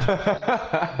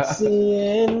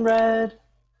 Seeing red.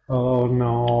 Oh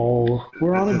no,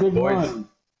 we're on a good Boys. run.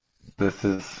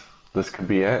 This could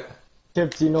be it.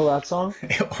 Kip, do you know that song?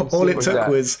 All it What's took that?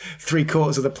 was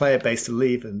 3/4 of the player base to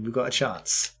leave, and we've got a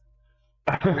chance.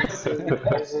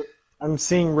 I'm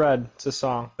seeing red. It's a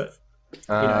song.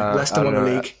 Leicester won the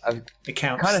league. It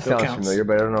counts. Kind of Still sounds counts. familiar,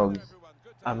 but I don't know.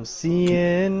 I'm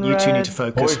seeing You two red. need to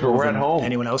focus. Boys, we're more at than home.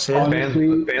 Anyone else here?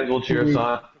 Honestly, Fans will cheer us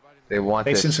on. They want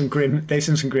They've this. seen some grim. They've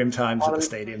seen some grim times at the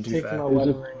stadium. To be Taking fair. my There's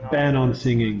wedding ring a off. ban on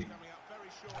singing.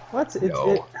 What? It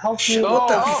helps me. What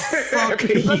the fuck are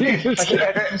you?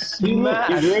 You look,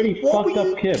 you've already What fucked were up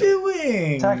you Kip.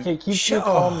 doing? Taki, keep you Shut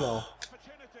calm up. though.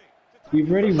 You've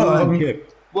already ruined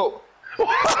Kip. Whoa.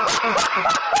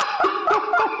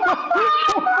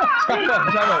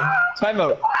 Time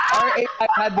out. Our AI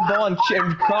had the ball and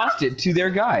crossed it to their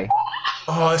guy.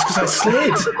 Oh, it's because I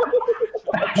slid.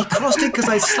 He crossed it because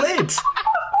I slid.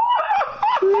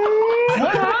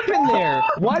 What happened there?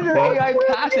 Why did our AI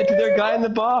pass it to their guy in the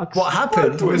box? What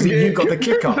happened was that you got the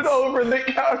kickoff. It over and they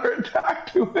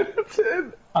counterattack 2 minutes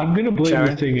in. I'm gonna blame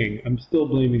Sharon? the singing. I'm still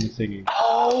blaming the singing.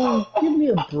 Oh, give me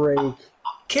a break.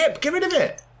 Kip, get rid of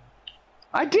it.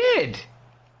 I did.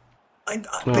 I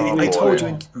boy. told you.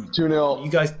 2-0.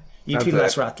 You guys, you That's be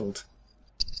less it. rattled.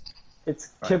 It's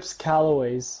Kip's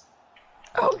Callaways.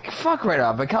 Oh, fuck right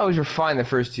off. The Cowboys were fine the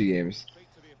first 2 games.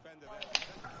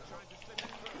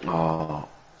 Oh.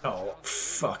 Oh,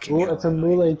 fucking Oh, hell. it's a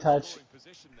Moulet touch.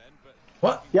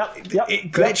 What? Yep, yep.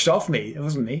 It glitched off me. It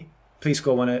wasn't me. Please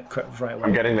score one right I'm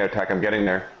away. getting there, Tech. I'm getting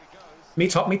there. Me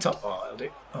top. Oh, I'll do.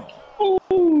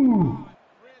 Oh.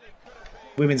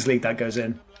 Women's league, that goes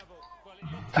in.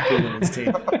 Good women's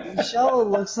team. Michelle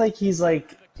looks like he's a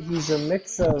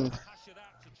mix of. A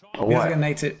He's like a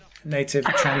what? native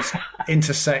trans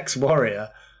intersex warrior.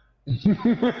 Which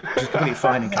is completely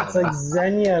fine in It's Canada. like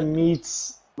Xenia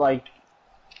meets like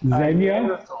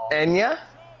Xenia? Enya?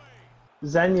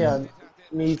 Xenia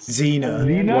meets Xena,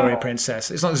 Xena? warrior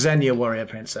princess. It's not Xenia, warrior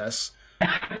princess.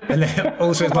 And then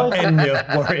also it's not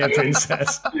Enya, warrior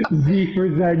princess. Z for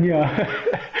Xenia.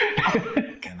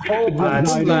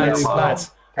 Lads.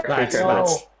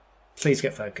 Please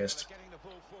get focused.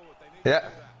 Yeah.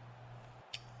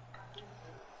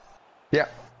 Yeah.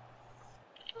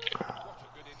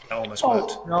 That almost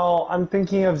worked. Oh no, I'm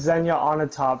thinking of Xenia on a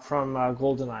top from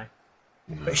GoldenEye.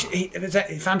 But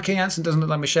Fam King Hansen doesn't look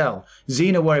like Michelle.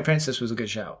 Xena, warrior princess was a good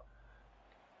shout.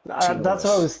 That's what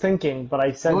I was thinking, but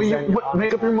I said Xenia.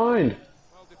 Make up your mind.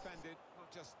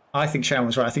 I think Sharon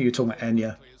was right. I think you were talking about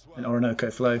Enya and Orinoco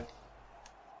Flow.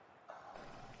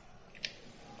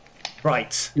 Right,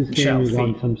 This Michelle, game is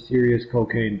on feet. some serious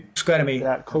cocaine. Square to me.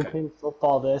 That cocaine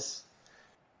football this.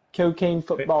 Cocaine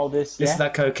football this, This yeah? is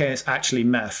that cocaine. It's actually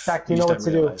meth. Tech, you just know what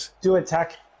don't to realise. do. Do it,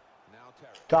 Tech.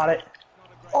 Got it.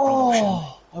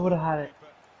 Oh, I would have had it.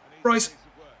 Royce.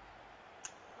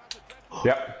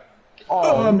 Yep.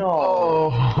 Oh, no.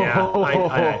 Yeah,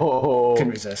 I know.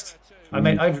 Couldn't resist.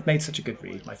 I've made such a good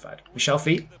read, my bad. Michelle,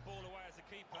 feet.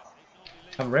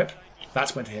 Have a rip.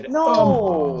 That's when to hit it.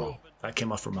 No. That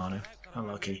came off Romano.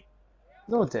 Unlucky.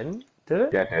 No, it didn't. Did it?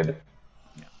 Yeah, it did.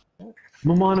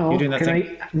 Momano, You're doing that can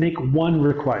thing. I make one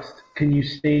request? Can you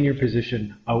stay in your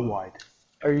position out wide?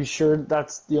 Are you sure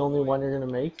that's the only one you're going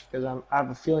to make? Because I have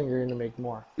a feeling you're going to make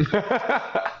more.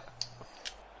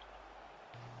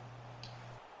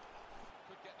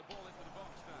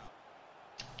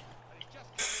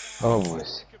 Oh,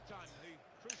 boys.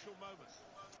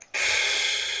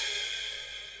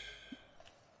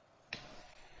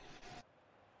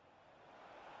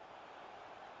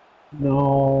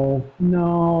 No,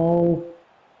 no.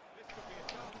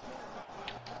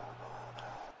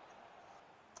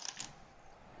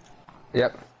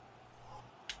 Yep.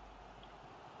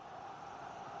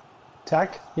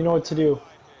 Tech, you know what to do.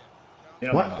 You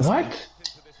know What? What?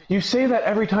 You say that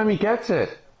every time he gets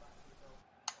it.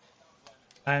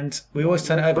 And we always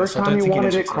turn it over. First so I time don't you think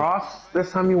wanted he it cross,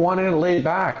 this time you wanted it laid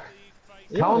back.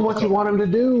 Tell him what you want him to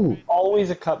do. Always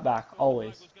a cutback,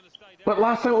 always. But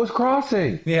last time it was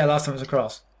crossing. Yeah, last time it was a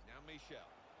cross.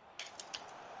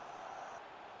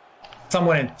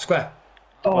 Someone in. Square.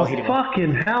 Oh, Well, he didn't.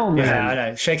 fucking hell, man. Yeah, I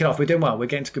know. Shake it off. We're doing well. We're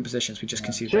getting to good positions. We just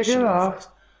conceded. Shake that shit it in the off. first.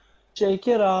 Shake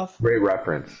it off. Great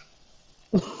reference.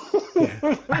 Is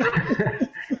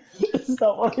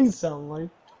that what I sound like?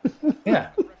 Yeah.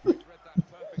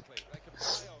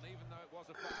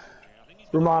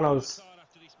 Romanos.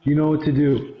 You know what to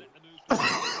do.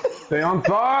 Stay on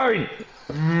side.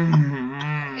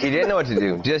 He didn't know what to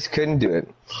do. Just couldn't do it.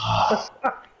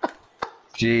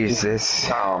 Jesus.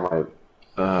 Oh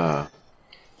my.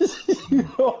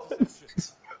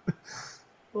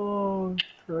 Oh,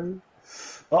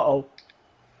 Christ. Uh-oh.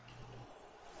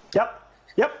 Yep.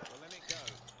 Yep.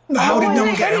 How did no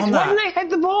one get on Why didn't that? I hit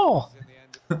the ball?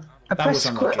 That was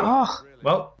unlucky. Oh.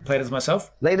 Well, played as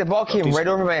myself. Like the ball came right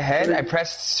over my head. I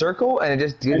pressed circle and it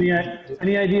just did.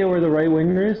 Any idea where the right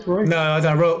winger is, Roy? No, I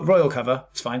don't. Royal cover.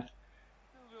 It's fine.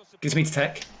 Gives me to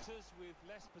tech.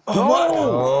 Oh, what?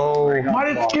 Oh. Why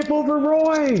did it skip over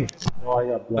Roy? Oh, I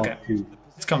got blocked Okay. too.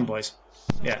 It's coming, boys.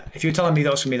 Yeah. If you're telling me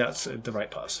that was for me, that's the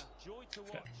right pass.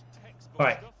 All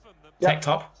right. Tech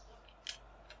top.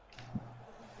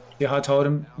 See how I told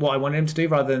him what I wanted him to do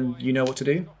rather than you know what to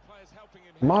do?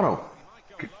 Mono.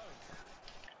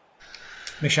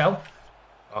 Michelle?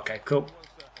 Okay, cool.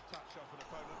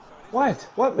 What?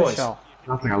 What, Boys. Michelle?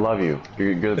 Nothing. I love you.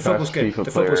 You're the football's best good. FIFA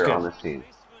The football's player good. on this team.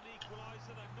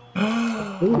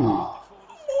 I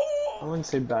wouldn't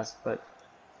say best, but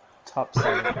top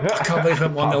 7. I can't believe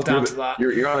I'm 1-0 down to that.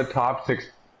 You're on the top 6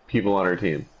 people on our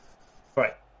team.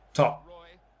 Right, top.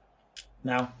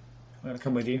 Now, I'm going to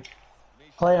come with you.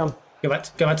 Play him. Go back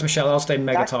to Michelle. I'll stay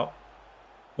mega Back. top.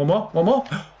 One more.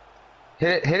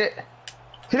 Hit it.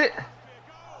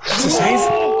 That's a save.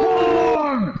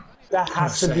 That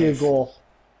has What to a be a save. goal.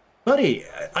 Buddy,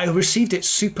 I received it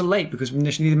super late because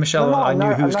neither Michelle No, or I I'm knew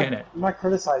not- who was I'm getting not- it. I'm not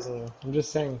criticizing you. I'm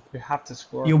just saying we have to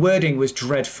score. Your wording was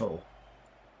dreadful.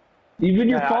 Even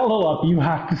your Yeah. follow-up, you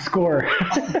have to score.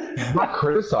 I'm not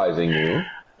criticizing you.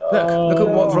 Look at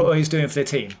what Roy's doing for their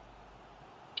team.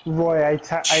 Roy, I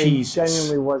Jesus.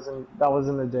 genuinely wasn't. That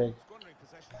wasn't a dig.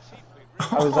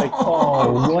 I was like,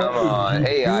 Oh, what? Come on.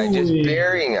 AI just doing?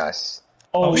 burying us.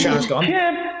 Oh, Sharon's gone.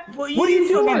 Kip, What are you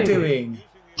fucking doing? doing?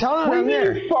 Tell him What do I'm you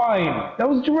there. mean fine? That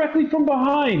was directly from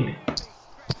behind.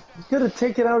 he's gonna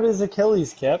take it out his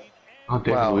Achilles, Kip. Oh,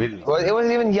 David Wow. Luiz. Well, it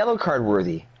wasn't even yellow card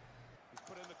worthy.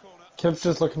 Kip's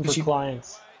just looking for you-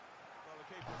 clients.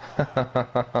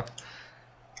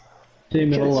 Stay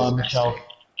middle, Michelle.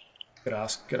 Good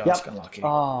ask. Unlucky.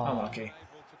 Oh. Unlucky.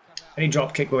 Any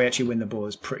drop kick where we actually win the ball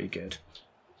is pretty good.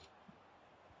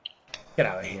 Get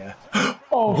out of here.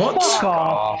 Oh, What? fuck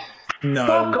off. No.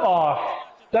 Fuck off.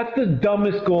 That's the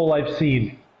dumbest goal I've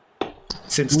seen.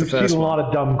 Since the We've seen first a one. lot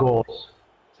of dumb goals.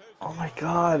 Oh my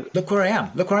god. Look where I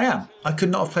am. I could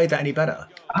not have played that any better.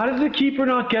 How does the keeper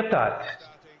not get that?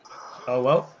 Oh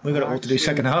well, we've got it all to do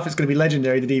second half. It's going to be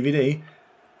legendary, the DVD.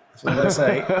 That's what I'm going to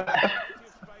say.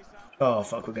 Oh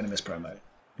fuck, we're going to miss promo.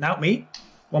 Now, me.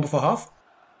 1 before half.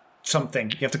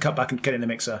 Something. You have to cut back and get in the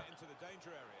mixer.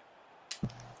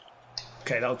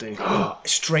 Okay, that'll do.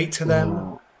 Straight to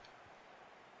them.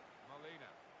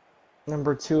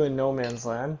 Number 2 in no man's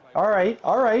land. All right.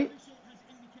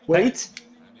 Wait.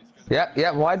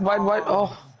 Yeah, wide.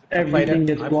 Oh, Everything it.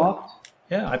 gets I blocked.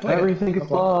 Yeah, I played Everything it. gets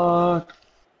blocked.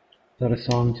 Is that a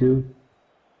song too?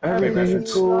 Everything reference.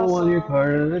 is cool when you're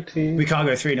part of the team. We can't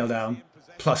go 3-0 down.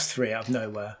 +3 out of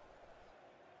nowhere.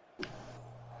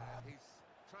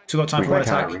 So we've got time We for one can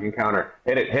counter. attack. We can counter.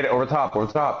 Hit it over the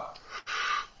top.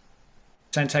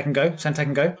 Send tech and go. Send tech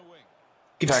and go.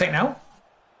 Give it to Tech. tech now.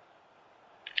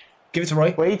 Give it to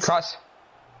Roy. Wait. cross.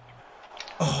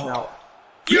 No.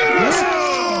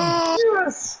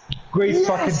 Yes! Great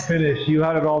fucking finish. You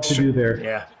had it all to do there.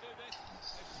 Yeah.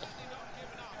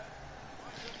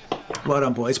 Well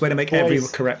done, boys. Way to make every Boys.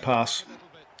 correct pass.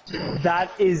 That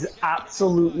is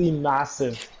absolutely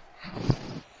massive.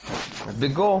 A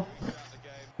big goal.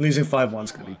 Losing 5-1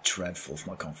 is going to be dreadful for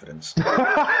my confidence. Because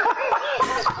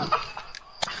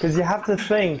you have to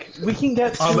think, we can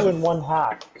get two I'll- in one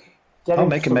hack. I'll Getting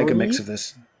make a mega three, mix of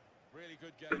this. Really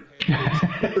good game here.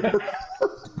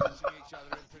 Punching each other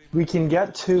in pretty We can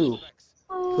get two.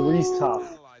 Three's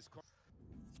tough.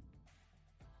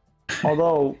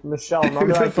 Although, Michelle, Who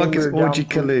remember the that fuck game we is were down Orgy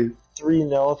Kaloo?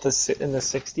 3-0 in the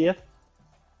 60th?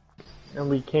 And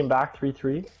we came back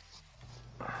 3-3?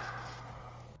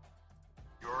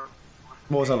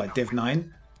 What was I like, Div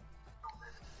 9?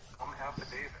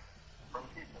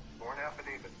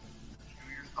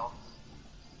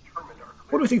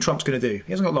 What do we think Trump's going to do?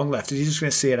 He hasn't got long left. Is he just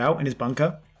going to see it out in his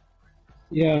bunker?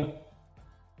 Yeah.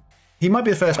 He might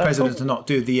be the first president to not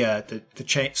do the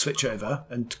switch over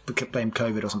and blame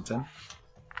COVID or something. Am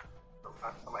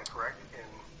I correct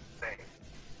in saying?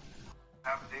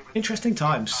 Interesting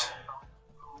times.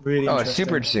 Really Oh, interesting. it's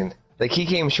super interesting. Like he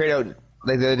came straight out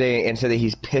like the other day and said that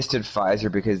he's pissed at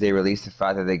Pfizer because they released the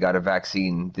fact that they got a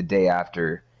vaccine the day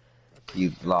after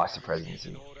he lost the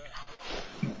presidency.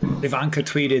 Ivanka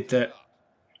tweeted that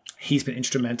he's been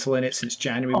instrumental in it since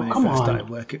January when they come first on. started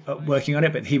working on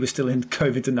it, but he was still in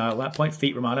COVID denial at that point.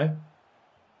 Feet Romano.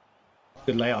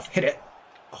 Good layoff. Hit it.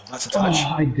 Oh, that's a touch.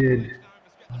 Oh, I did.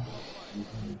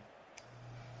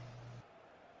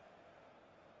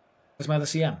 Where's my other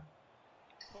CM?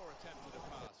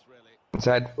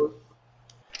 Inside.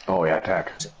 Oh yeah,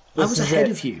 attack. I was is ahead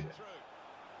it. of you. To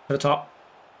the top.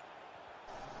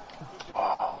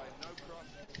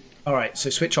 All right, so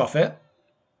switch off it.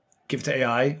 Give it to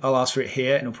AI. I'll ask for it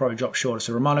here, and it'll probably drop shorter.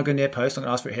 So Romano go near post. I'm going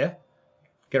to ask for it here.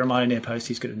 Get Romano near post.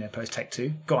 He's good at near post. Take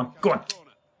 2. Go on. Go on.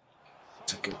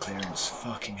 That's a good clearance.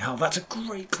 Fucking hell. That's a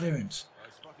great clearance.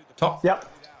 Top. Yep.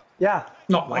 Yeah.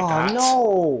 Not like Oh, that.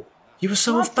 no. You were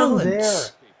so Not off from balance.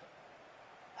 there.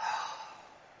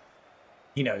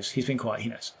 He knows. He's been quiet. He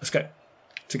knows. Let's go.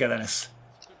 Togetherness.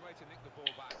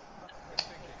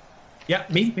 Yeah,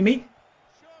 me.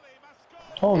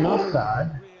 Oh, not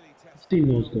bad. Seen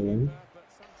those going. but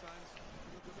sometimes it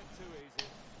looked a bit too easy.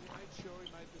 He made sure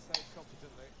he made the save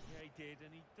competently. Yeah, he did,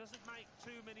 and he doesn't make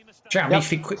too many mistakes. Jeremy,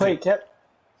 feet quickly. Play Kip.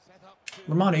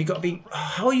 Romano, you got to be.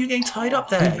 How are you getting tied up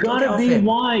there? You gotta be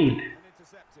wide.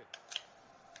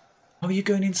 How are you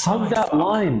going inside? Hug that Fuck.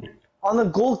 line. On the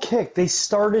goal kick, they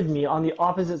started me on the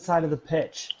opposite side of the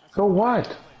pitch. So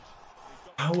what?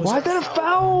 How was Why it? is that a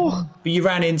foul? But you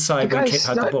ran inside when Kip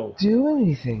had the ball. do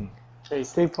anything. Okay,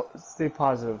 stay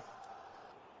positive.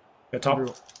 Go top.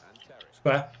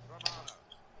 Square.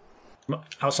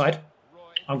 Outside.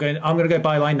 I'm going to go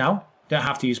byline now. Don't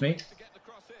have to use me.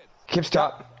 Kip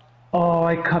stop. Oh,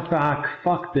 I cut back.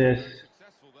 Fuck this.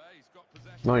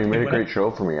 No, you made a great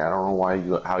show for me. I don't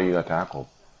know how you got tackled.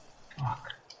 Fuck.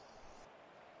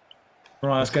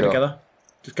 Right, let's go go. together.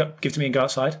 Just go, give to me and go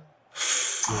outside.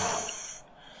 Just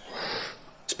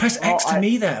press X to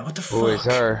me there. What the fuck? Boys,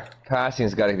 our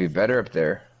passing's got to be better up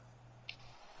there.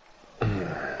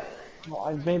 Well,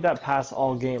 I've made that pass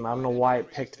all game. I don't know why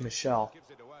it picked Michelle.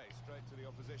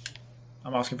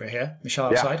 I'm asking for it here.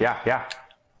 Michelle Yeah, outside. yeah.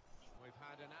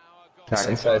 Attack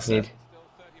inside if need.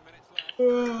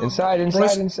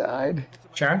 Inside.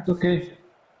 Sharon. Okay.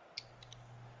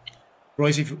 Roy,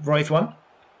 if you want.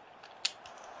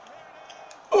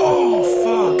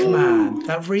 Oh, fuck, man.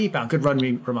 That rebound. Good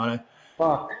run, Romano.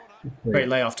 Fuck. Great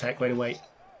layoff tech. Way to wait.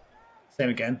 Same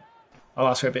again. I'll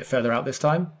ask for a bit further out this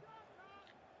time.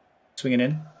 Swinging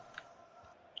in.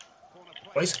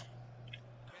 Boys.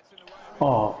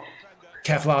 Oh.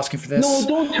 Careful asking for this. No,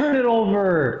 don't turn it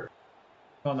over.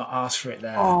 I'll not ask for it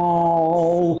there.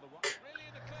 Oh.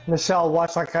 Michelle,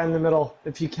 watch that guy in the middle.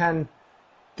 If you can,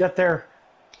 get there.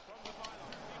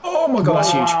 Oh my god,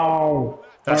 that's huge. Wow.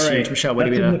 That's All right. huge. Michelle, way to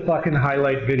That's be in there. the fucking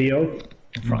highlight video.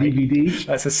 Right. DVD.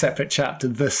 That's a separate chapter.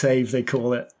 The save, they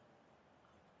call it.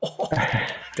 Oh,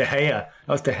 De Gea. That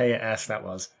was De Gea-esque, that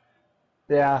was.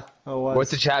 Yeah, it was.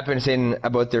 What's the chat been saying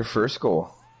about their first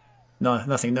goal? No,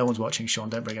 nothing. No one's watching, Sean.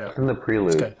 Don't bring it up. In the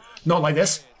prelude. Let's go. Not like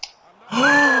this.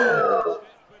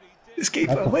 This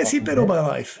keeper, where's he been all my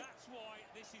life?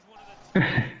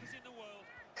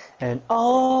 And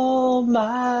all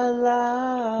my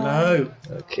life.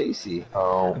 No. Casey.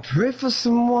 Oh. Pray for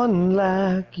someone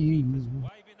like you.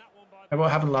 And what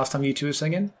happened last time you two were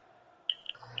singing?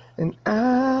 And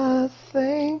I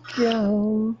thank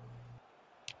you.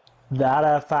 That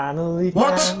I finally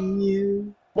What? found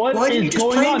you. Why didn't you just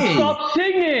going play on? me? Stop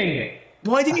singing!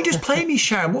 Why didn't you just play me,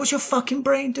 Sharon? What was your fucking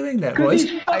brain doing there, Because boys?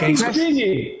 he's fucking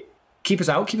singing! Keep us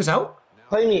out, keep us out.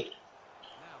 Play me.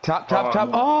 Top.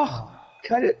 Oh,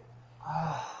 cut it.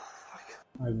 I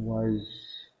was...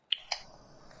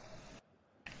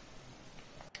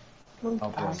 Oh,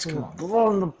 boys, come on.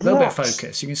 Blow in the A little bit of blocks.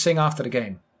 focus. You can sing after the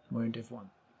game. We're in Div 1.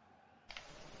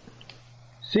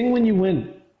 Sing when you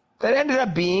win. That ended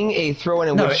up being a throw-in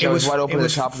in which was wide open at the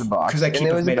top of the box. Because that and it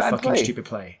keeper was made a bad fucking play. stupid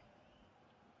play.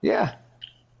 Yeah.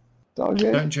 It's all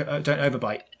good. Don't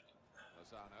overbite.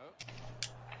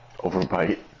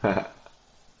 Overbite.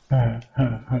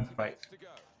 Right.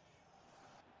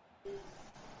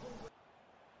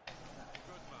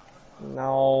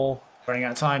 No. Running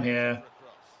out of time here.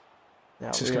 Yeah,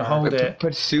 Just we gonna are. hold it.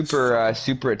 Put super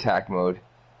attack mode.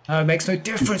 No, it makes no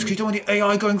difference because you don't want the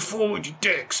AI going forward, you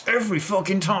dicks. Every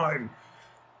fucking time.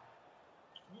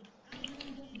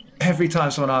 Every time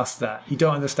someone asks that, you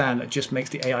don't understand that it just makes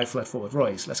the AI float forward.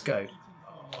 Royce, let's go.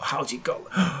 Oh, how'd you go?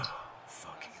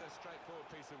 Fucking.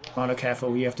 Mano,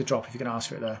 careful. You have to drop if you're going to ask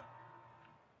for it there.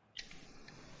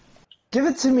 Give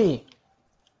it to me.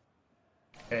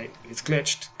 Okay, it's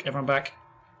glitched. Everyone back.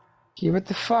 Yeah, what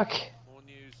the fuck?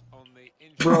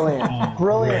 Brilliant.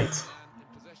 Brilliant.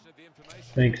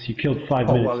 Thanks, you killed 5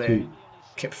 Oh, minutes well, too.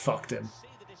 Kip fucked him.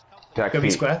 Jack Go me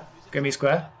feet. square. Go me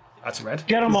square. That's a red.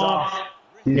 Get him off!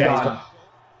 Yeah, he's gone.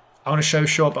 I want to show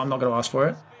short, but I'm not going to ask for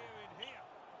it.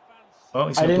 Oh,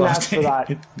 he's I gonna didn't blast ask for it.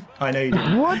 that. I know you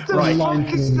did. What the Right.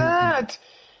 fuck is that?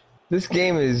 This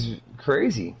game is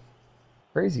crazy.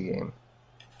 Crazy game.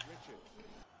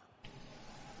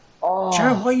 Oh.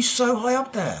 Sharon, why are you so high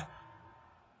up there?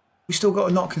 We still got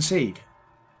to not concede.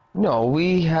 No,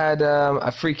 we had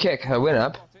a free kick, a win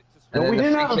up. And No, we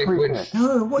then the didn't have a free wins. kick.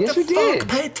 No, what Yes, the we fuck? did.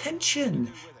 Pay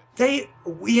attention.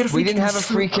 We had a free We kick. didn't have a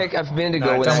free kick a minute ago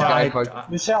No, with don't that guy. worry. Called...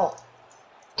 Michelle.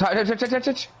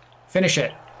 Touch. Finish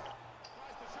it.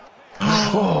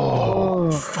 Oh,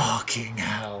 fucking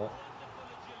hell.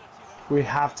 We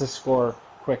have to score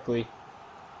quickly.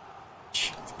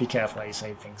 Be careful how you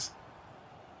say things.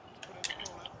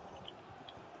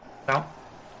 Down.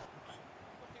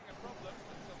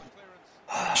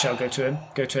 Shall go to him.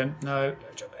 Go to him. No,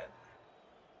 don't jump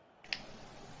in.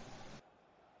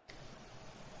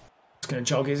 Just gonna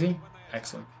jog, is he?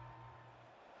 Excellent.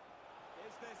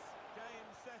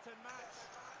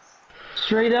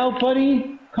 Straight out,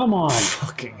 buddy? Come on.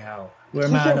 Fucking hell. We're a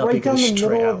Kick man it up, he right down goes the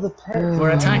straight middle out. of the pit. We're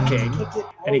attacking, Kick it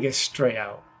and he out. goes straight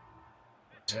out.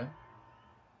 Yeah.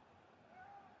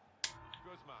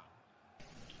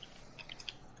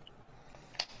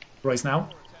 Royce now.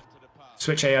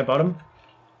 Switch AI bottom.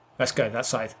 Let's go, that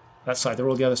side. That side, they're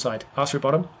all the other side. Ask for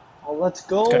bottom. Oh, let's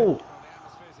go. go.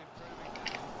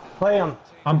 Play him.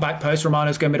 I'm back post,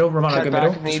 Romano's go middle, Romano Cut go back,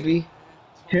 middle. maybe.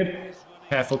 Tip.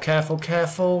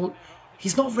 Careful.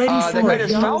 He's not ready That for guy it.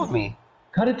 just fouled me.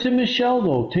 Cut it to Michelle,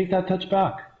 though. Take that touch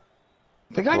back.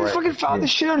 The guy just fucking fouled the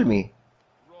shit out of me.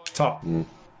 Top.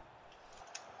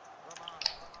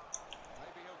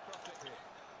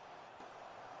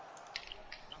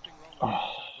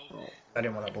 I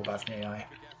didn't want that ball back from the AI.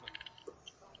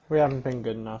 We haven't been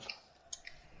good enough.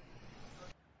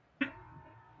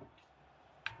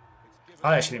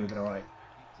 I actually think we've been alright.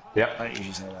 Yep. I don't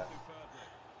usually say that.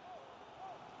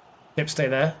 Tip, stay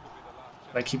there.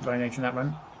 They keep dominating that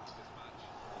run.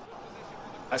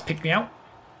 That's picked me out.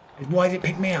 Why did it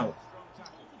pick me out?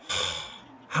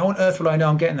 How on earth will I know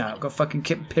I'm getting that? I've got fucking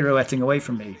Kip pirouetting away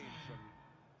from me.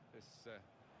 This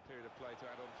period of play to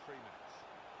add on 3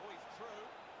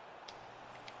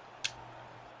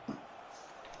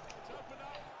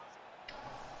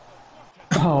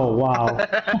 minutes. Oh,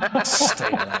 wow. Stay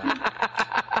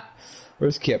there.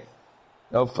 Where's Kip?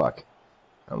 Oh fuck.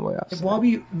 I'm way off.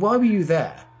 Why were you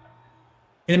there?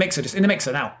 In the mixer, just in the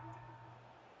mixer now.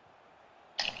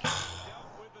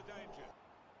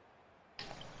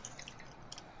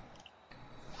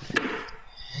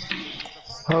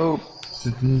 Hopes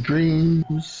and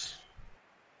dreams.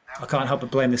 I can't help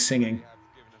but blame the singing.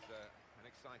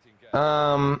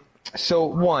 So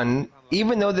one,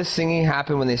 even though the singing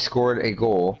happened when they scored a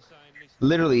goal,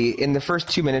 literally in the first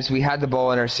 2 minutes we had the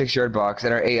ball in our 6-yard box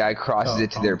and our AI crosses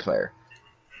it to their player.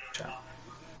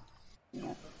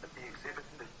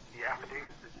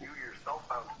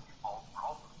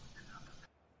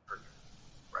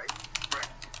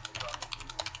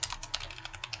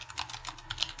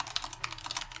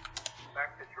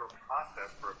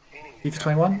 FIFA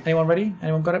 21. Anyone ready?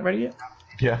 Anyone got it ready yet?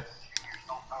 Yeah.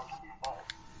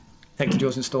 Tech, did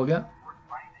yours installed yet?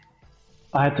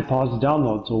 I had to pause the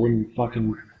download so it wouldn't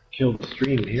fucking kill the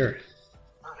stream here.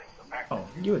 Oh,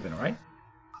 you would have been alright.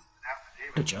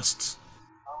 Adjusts.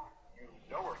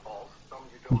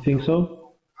 You think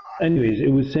so? Anyways, it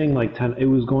was saying like 10. It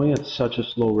was going at such a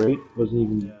slow rate. It wasn't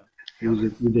even. It was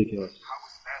ridiculous.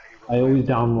 I always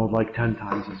download like 10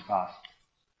 times as fast.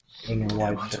 I don't know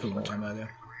why Yeah, it's took a long so time earlier.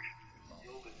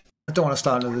 I don't want to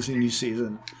start another new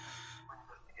season.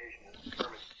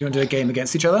 You want to do a game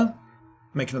against each other?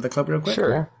 Make another club real quick?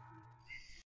 Sure.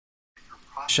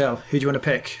 Shell, who do you want to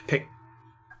pick? Pick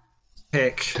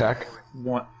Tech.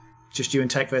 what? Just you and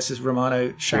Tech versus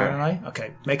Romano, Sharon, and I?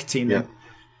 Okay, make a team then.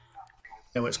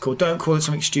 Know what it's called. Don't call it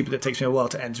something stupid that takes me a while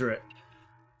to enter it.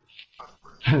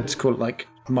 Just call it like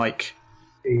Mike.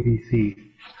 ABC.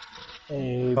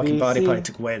 Fucking body probably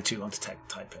took way too long to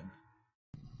type in.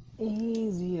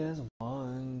 Easy as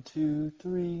 1, 2,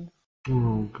 3.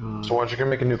 Oh god. So why don't you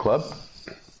make a new club?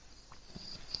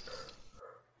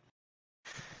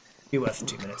 Be worth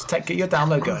 2 minutes. Tech, get your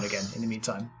download going again in the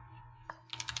meantime.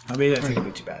 I really don't think it'll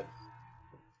be too bad.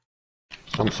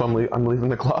 I'm leaving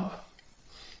the club.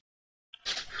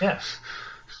 Yeah.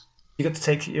 You got to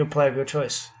take your player of your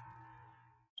choice.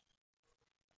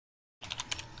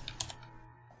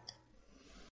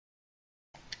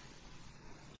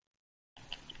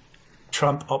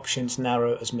 Trump options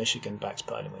narrow as Michigan backs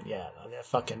Parliament. Yeah, they're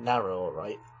fucking narrow,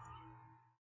 alright.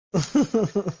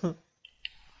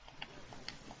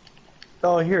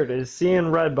 Oh, here it is. Seeing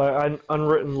Red by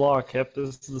Unwritten Law, Kip.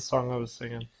 This is the song I was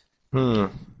singing. No,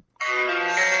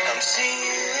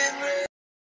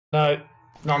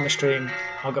 not on the stream.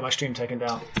 I'll get my stream taken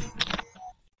down.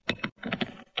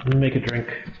 I'm gonna make a drink.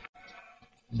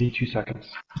 Be 2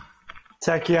 seconds.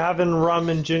 Tech, you having rum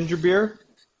and ginger beer?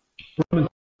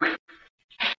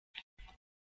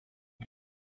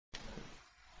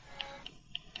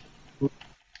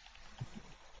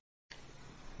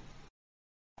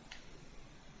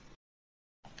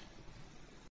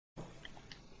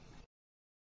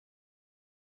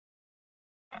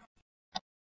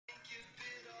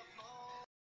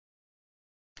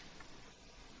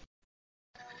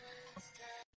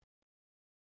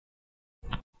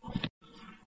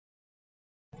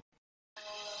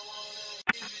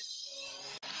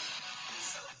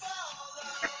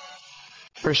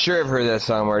 For sure, I've heard that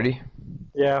song, Marty.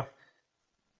 Yeah.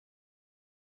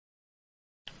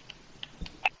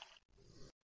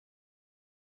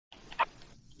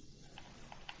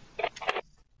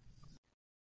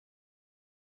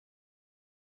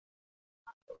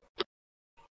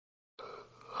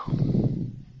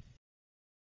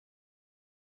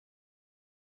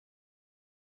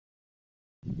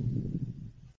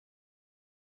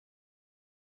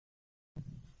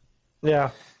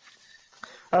 Yeah.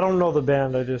 I don't know the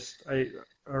band, I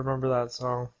remember that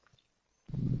song.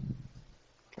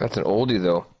 That's an oldie,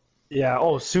 though. Yeah,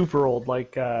 oh, super old,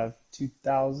 like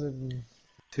 2002?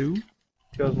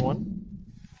 2001?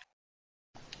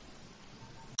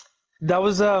 That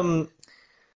was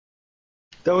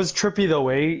trippy though,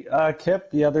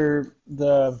 Kip?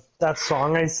 That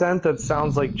song I sent that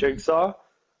sounds like Jigsaw?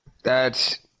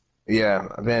 Yeah,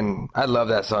 man, I love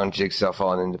that song, Jigsaw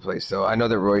Falling Into Place, though. I know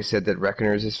that Roy said that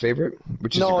Reckoner is his favorite,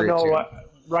 which is a great tune.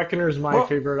 Reckoner's my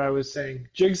favorite, I was saying.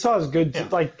 Jigsaw is good, Yeah.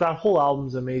 like, that whole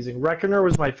album's amazing. Reckoner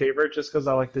was my favorite just because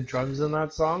I like the drums in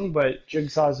that song, but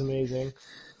Jigsaw is amazing.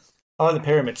 I like the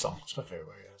Pyramid song. It's my favorite.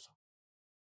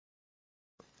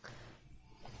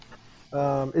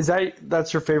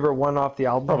 That's your favorite one off the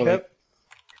album, Probably. Kip?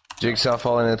 Jigsaw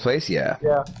Falling Into Place, yeah.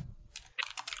 Yeah.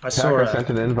 I Tech, saw I sent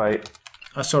an invite.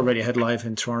 Radiohead live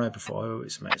in Toronto before. Oh, it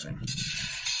was amazing.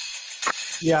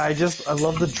 Yeah, I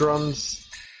love the drums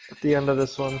at the end of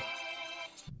this one.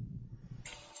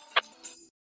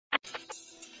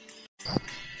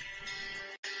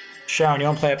 Sharon, you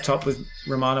want to play up top with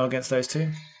Romano against those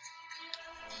two?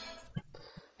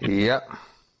 Yep.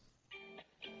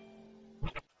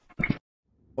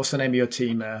 What's the name of your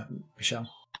team, Michelle?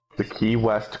 The Key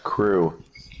West Crew.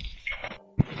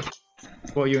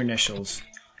 What are your initials?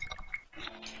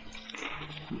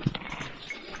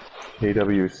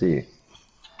 KWC.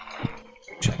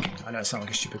 Checking. I know it sounds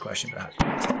like a stupid question, but I have to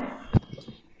ask.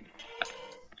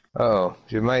 Oh,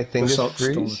 did my thing What's just still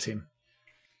on the freeze? team?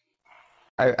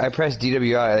 I pressed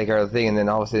DWI, like our thing, and then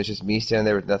all of a sudden it's just me standing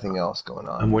there with nothing else going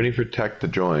on. I'm waiting for Tech to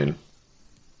join.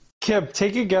 Kip,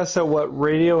 take a guess at what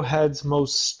Radiohead's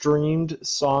most streamed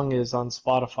song is on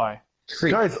Spotify.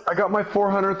 Creep. Guys, I got my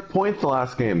 400th point the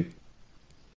last game.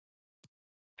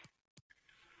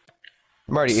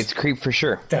 Marty, it's creep for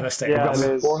sure. Devastating. Yeah, it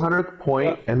is. 400th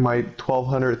point and my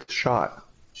 1200th shot.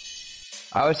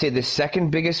 I would say the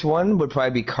second biggest one would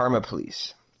probably be Karma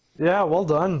Police. Yeah, well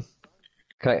done.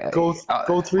 Can I, Go 3 how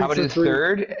about for the 3.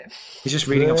 third? He's just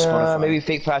reading off Spotify. Maybe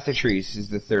Fake Plastic Trees is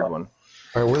the third one.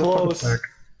 All right, where the fuck is Close. Zach?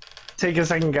 Take a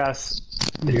second guess.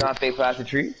 It's not Fake Plastic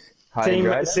Trees? High and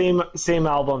Dry? Same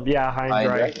album. Yeah, High and High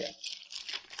and Dry.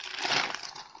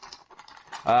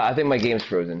 Dry? I think my game's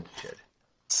frozen. Shit.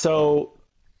 So,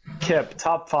 Kip,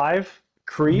 top 5.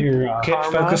 Creep. Here, Kip,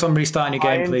 focus on restarting your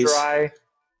High game, and please. Dry.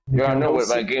 Yeah, no, but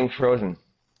my game's frozen.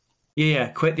 Yeah,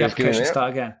 quit the Just give me a application, minute.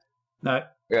 start again. No,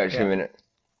 Yeah, just a minute.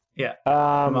 yeah. Come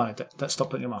Um, on, don't stop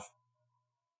putting him off.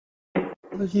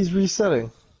 he's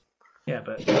resetting. Yeah,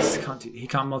 but he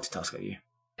can't multitask at you.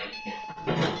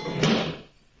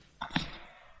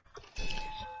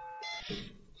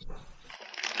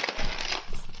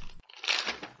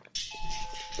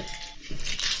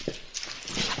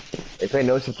 They play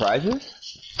No Surprises?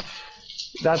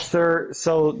 That's their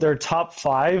top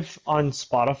 5 on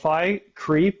Spotify: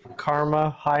 Creep, Karma,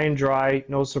 High and Dry,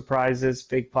 No Surprises,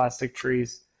 Fake Plastic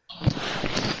Trees.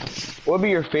 What would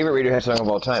be your favorite Radiohead song of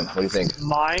all time? What do you think?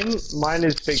 Mine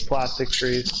is Fake Plastic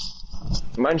Trees.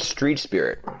 Mine's Street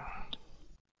Spirit.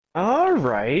 All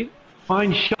right.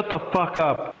 Fine, shut the fuck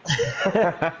up.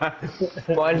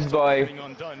 Mine's by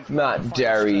Matt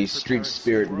Darey, Street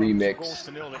Spirit Remix.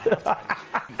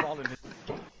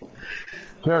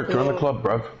 Derek, join the club,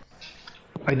 bruv.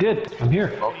 I did. I'm here.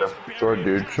 Okay. Sorry,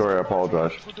 dude. Sorry, I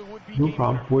apologize. No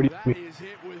problem. Where do you mean?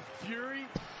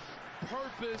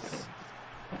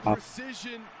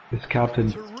 This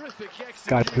captain.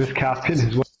 Guys, this captain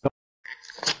is what?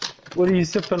 What are you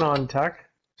sipping on, Tech?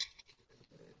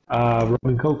 Rum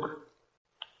and Coke.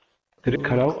 Did it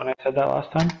cut out when I said that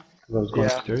last time? Because I was going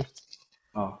Yeah. upstairs.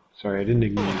 Oh, sorry, I didn't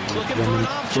ignore you.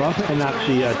 Rum and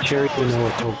actually cherry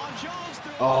vanilla Coke.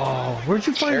 Oh, where'd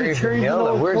you find the cherry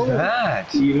vanilla? Where's Coke?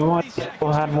 that? You know what? I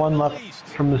still had one left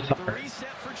from the summer.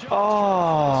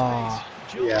 Oh,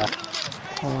 Yeah.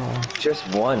 Just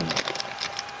one.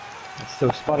 It's so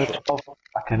spotted 12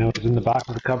 back. I know it was in the back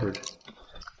of the cupboard.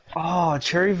 oh,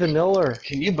 cherry vanilla.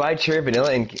 Can you buy cherry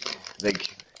vanilla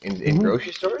in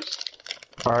grocery stores?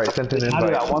 All right, sent an They had it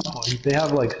invite. at one point. They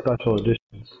have like special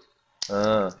editions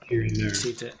here and there.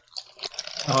 Received it.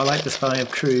 Oh, I like the spelling of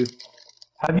crew.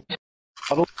 Have you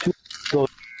bottled two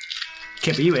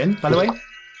Kip, are you in, by the way?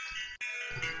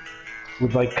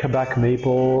 with like Quebec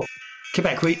maple?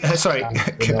 Quebec, sorry,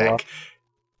 Quebec.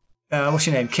 What's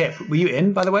your name? Kip, were you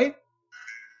in, by the way?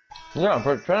 Yeah,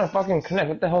 but trying to fucking connect.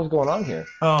 What the hell's going on here?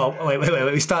 Oh, wait.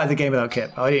 We started the game without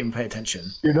Kip. Oh, I didn't even pay attention.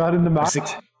 You're not in the map.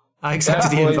 I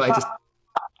accepted the invite.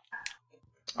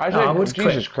 I I said, would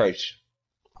Jesus Christ.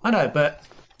 I know, but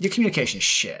your communication is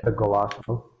shit. The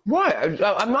Golasso. Why?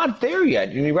 I'm not there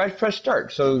yet. You guys press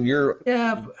start, so you're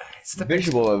Yeah, it's the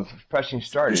visual of pressing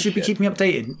start. You and should be shit. keeping me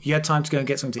updated. You had time to go and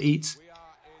get something to eat.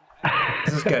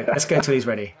 Let's go. Let's go till he's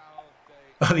ready.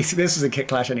 Oh, this is a kick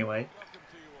clash anyway.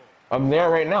 I'm there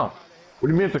right now. What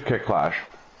do you mean it's a kick clash?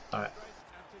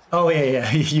 Oh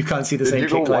yeah. You can't see the same you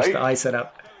go kick clash white? that I set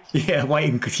up. Yeah, white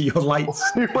and your lights.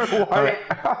 You went white.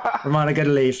 Romano, go to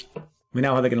leave. We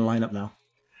know how they're going to line up now.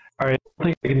 All right, I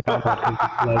think I can talk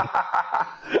about like,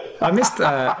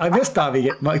 I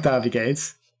missed Mike Darby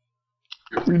Gates.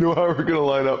 We know how we're gonna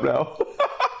line up now.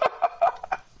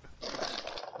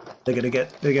 They're gonna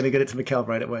get it to Mikel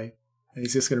right away. And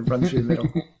he's just gonna run through the middle.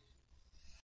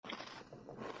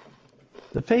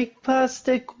 The fake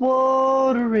plastic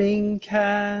watering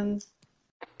cans.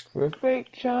 With fake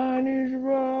Chinese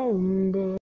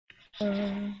rum.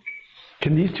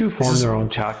 can these two form their own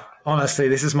chat? Honestly,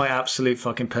 this is my absolute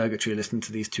fucking purgatory listening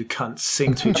to these two cunts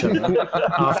sing to each other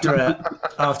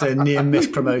after a near miss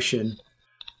promotion.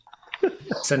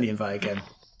 Send the invite again.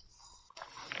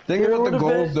 Think about the would've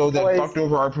goals been- though that boys, fucked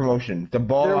over our promotion. The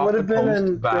ball There off would the have been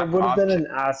post, back there would have off been to- an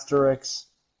asterisk.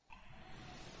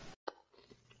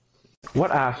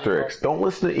 What asterisk? Don't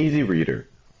listen to Easy Reader.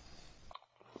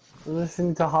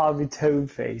 Listen to Hobby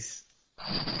Toadface.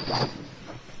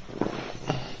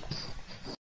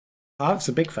 Harv's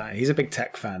a big fan. He's a big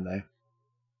tech fan, though.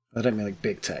 I don't mean like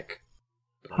big tech.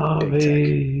 Big tech.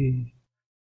 Harvey.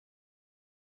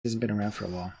 He hasn't been around for a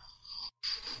while.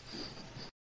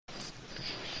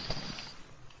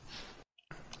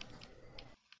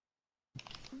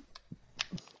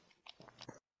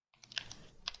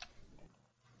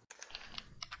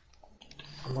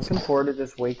 I'm looking forward to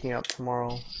just waking up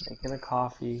tomorrow, making a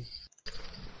coffee.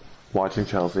 Watching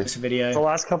Chelsea. This video. The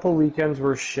last couple weekends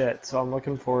were shit, so I'm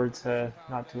looking forward to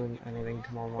not doing anything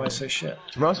tomorrow Why morning. so shit?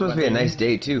 Tomorrow's supposed to be a nice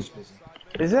day too.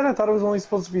 Is it? I thought it was only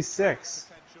supposed to be 6.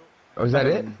 Oh, is that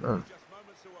it? Oh.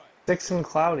 6 and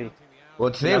cloudy.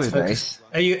 Well, today was nice.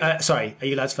 Are you sorry? Are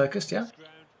you lads focused? Yeah.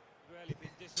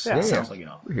 Yeah. Sounds like you're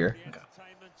not. We're here. Okay.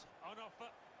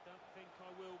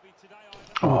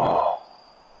 Oh,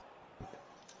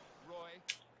 Roy.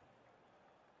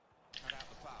 Cut out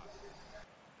the pass.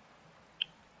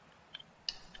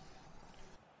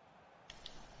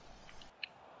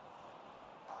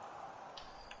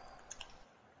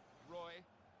 Roy.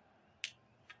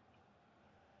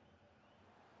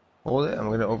 Hold it. I'm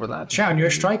going to overlap. Sharon, you're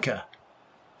a striker.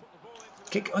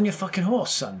 Kick on your fucking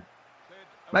horse, son.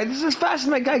 Like, this is as fast as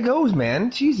my guy goes,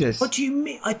 man. Jesus. What do you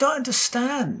mean? I don't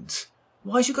understand.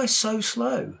 Why is you guys so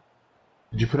slow?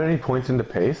 Did you put any points into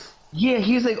pace? Yeah,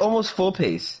 he's like almost full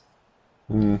pace.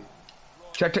 Hmm.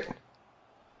 Check it.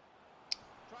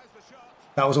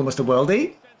 That was almost a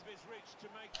worldie.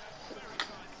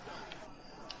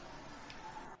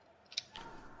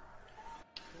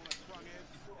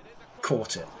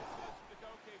 Caught it.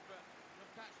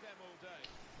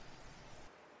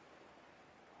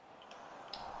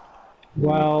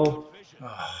 well,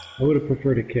 I would have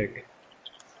preferred a kick.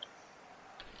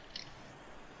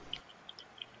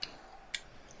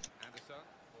 Anderson.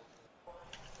 Well,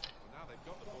 now they've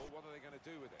got the ball. What are they going to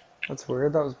do with it? That's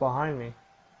weird. That was behind me.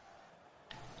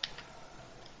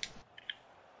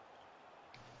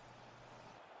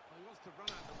 Well, he wants to run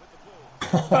at them with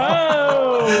the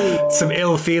ball. Some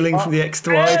ill feeling from the X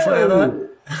to Y player there.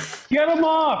 Get him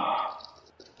off!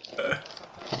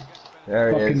 There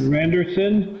it Fucking is.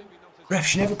 Randerson. Ref,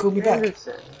 she never called me back.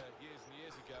 Mr.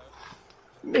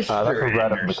 That's what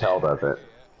Radif Patel does it.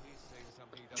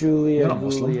 Julia, You're not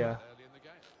Muslim.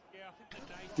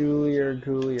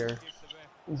 Julia.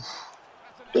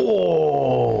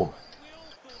 Oh!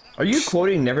 Are you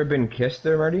quoting "Never Been Kissed"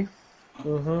 there, Marty?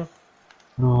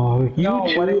 Mm-hmm. Oh, you No,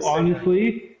 what two, is it?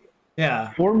 honestly,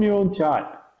 Yeah. form your own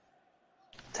chat.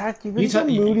 Tack, you've been You so tell-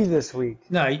 moody this week.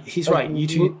 No, he's right. You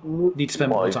two need to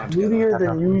spend more time together. Moodier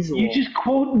than usual. You just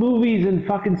quote movies and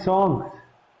fucking songs.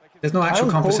 There's no I actual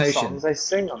don't quote conversation. songs, I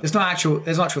sing them. There's no actual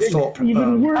thought.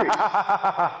 Even worse.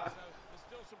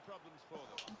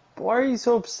 Why are you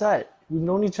so upset? We've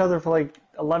known each other for like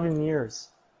 11 years.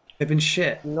 They've been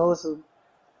shit. You know this is...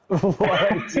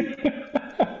 What?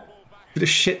 The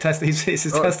shit test. It's his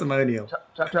testimonial.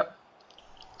 Chop.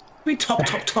 We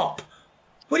top.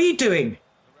 What are you doing?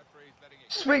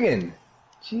 Swinging.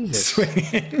 Jesus.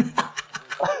 Swinging.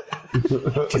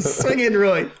 Just swinging,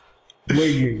 Roy.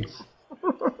 Swinging.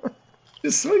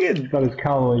 Just swinging. He's got his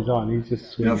cowboys on. He's just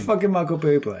You're swinging. not fucking Michael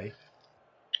Bublé. Butler.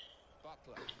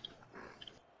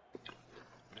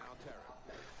 Now Terry.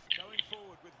 Going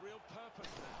forward with real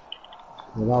purpose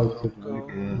now. Well, that was typical.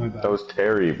 My bad. That was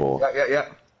terrible. Yeah.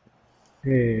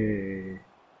 Hey.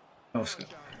 Oscar.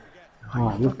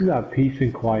 Ah, this is that peace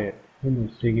and quiet. No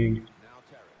singing. Now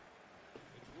Terry.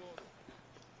 It's Ward.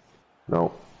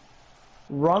 No.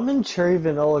 Rum and cherry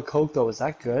vanilla Coke, though, is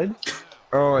that good?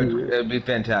 Oh, it'd be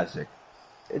fantastic.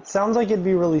 It sounds like it'd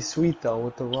be really sweet, though,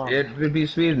 with the rum. It would be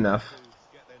sweet enough.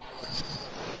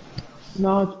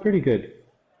 No, it's pretty good.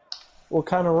 What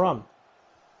kind of rum?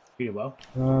 Pretty well.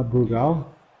 Brugal.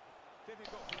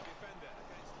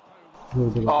 A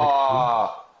little bit of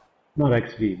Oh, not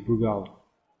XV, Brugal.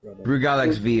 rather.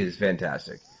 Brugal XV is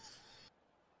fantastic.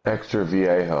 Extra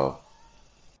Viejo.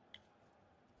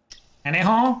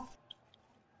 Anyhow?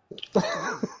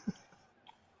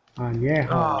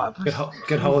 Yeah.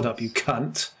 Good hold up, you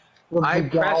cunt. I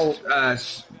Brugal-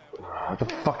 pressed The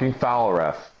fucking foul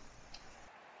ref.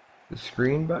 the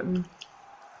screen button.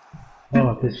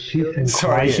 Oh, this peace and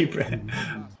Sorry, quiet.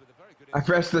 I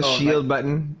pressed the Oh, shield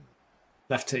button,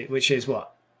 left two, which is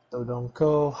what? So don't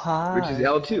go high. which is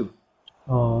L2.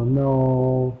 Oh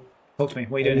no. Talk to me.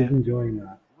 What are I you was doing enjoying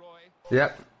that.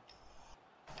 Yep.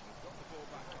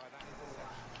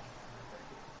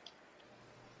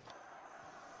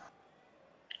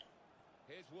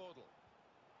 Here's Wardle.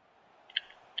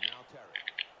 Now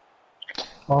Terry.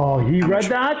 Oh, he read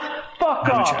that? Fuck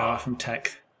here? off! Amateur hour from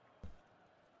Tech.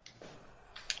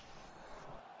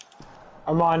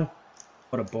 I'm on.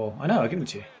 What a ball. I know, I'll give it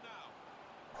to you.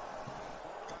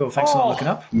 Cool, thanks for not looking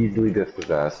up. Easily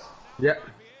dispossessed. Yep.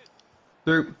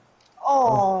 Through.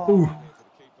 Oh. Ooh.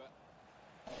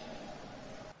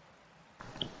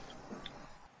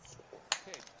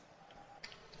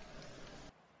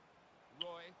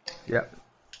 Roy. Yep.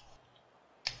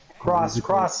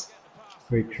 Cross.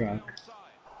 Great track.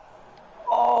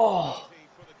 Oh.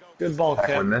 Good ball, Back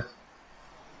Kip. on this.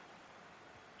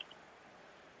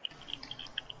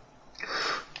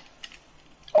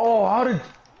 Oh, how did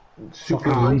Super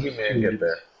Fucking Monkey nice Man get shoes.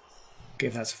 there?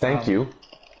 Give that a foul. Thank you.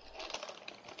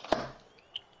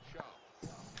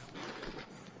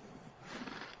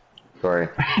 Sorry.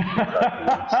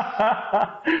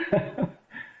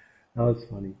 That was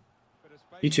funny.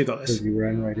 You two got this. Because you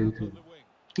ran right into it.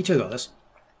 You two got this.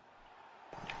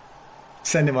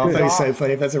 Send him off. That'd be so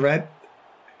funny if that's a red.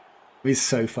 It'd be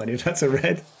so funny if that's a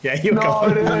red. Yeah, you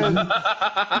got it.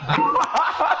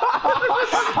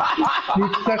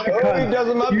 You're such a cunt. He does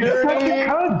him up You're such a dirty.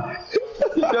 cunt.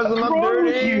 He does him up What's wrong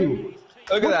with dirty. you?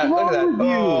 Look at that. Look wrong at that. with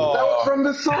you? Oh. That was from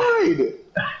the side.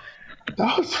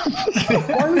 That was from the side.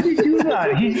 Why would you do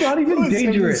that? He's not even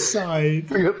dangerous. Side.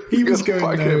 He was going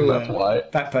Fucking, that's nowhere. why.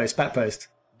 Back post, back post.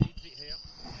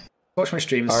 Watch my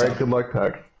streams. All right, good luck,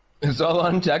 Tech. It's all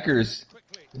on checkers.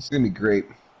 It's gonna be great.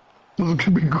 This is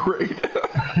gonna be great.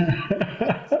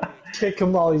 Kick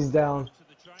him while he's down.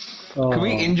 Can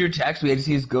we injure text? We had to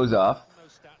see his goes off.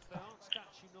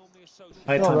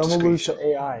 I had No, time then to we'll lose screenshot. to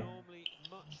AI.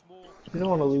 You don't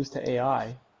want to lose to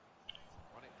AI.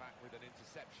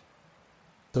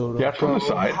 Yeah, from the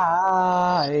side.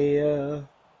 Higher.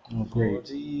 Oh, great.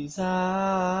 Just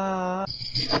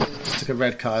took a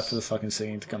red card for the fucking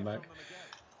singing to come back.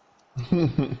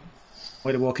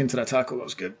 Way to walk into that tackle. That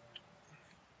was good.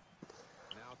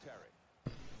 Now Terry.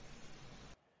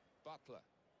 Butler.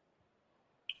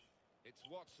 It's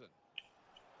Watson.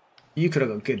 You could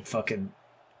have got good fucking.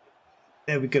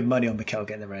 There would be good money on Mikel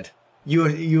getting the red.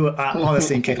 You were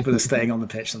honestly incapable of staying on the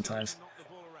pitch sometimes. Knock the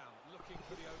ball around. Looking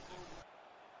for the opening.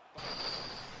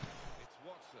 It's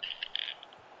Watson.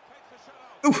 Takes the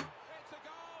shot out. Ooh,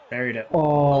 buried it.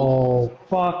 Oh,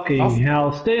 fucking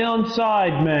hell. Stay on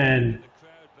side, man.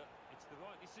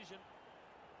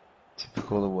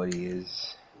 Typical of what he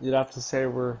is. You'd have to say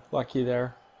we're lucky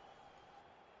there.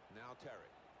 Now Terry.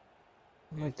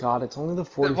 Oh my god, it's only the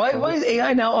 40. Why is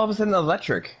AI now all of a sudden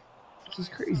electric? This is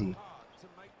crazy.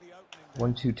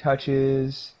 1-2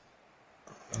 touches.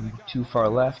 Too far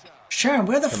left. Sharon,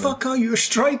 where the fuck are you, a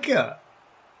striker?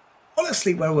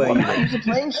 Honestly, where were you? He's a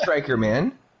playing striker,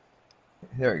 man.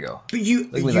 There we go. But you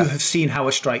Look at that. have seen how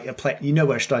a striker play. You know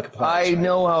where a striker plays. I right?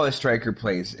 know how a striker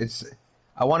plays.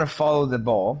 I want to follow the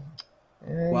ball.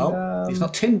 And, Well, he's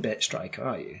not tin-bit striker,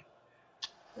 are you?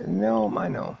 No, I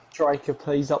know. Striker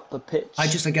plays up the pitch. I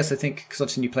guess I think because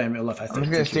I've seen you play in real life. I think I'm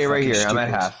just gonna you're stay right fucking here. I'm at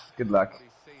stupid. half. Good luck.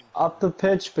 Up the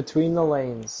pitch between the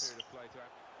lanes.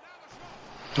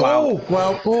 Wow.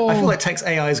 Well, I feel like Tex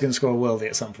AI is going to score a worldie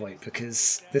at some point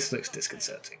because this looks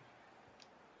disconcerting.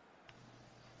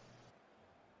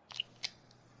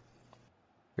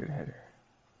 Good header.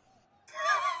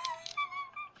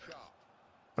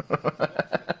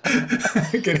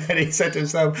 Good header. He said to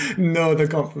himself, no other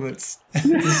compliments.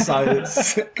 Just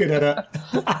silence. Good header.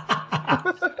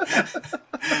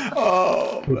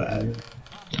 Oh, man.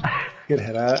 Good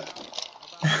header.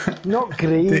 Not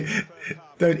great.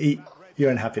 Don't eat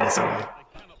your unhappiness away.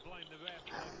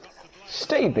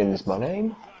 Stevens, my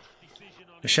name.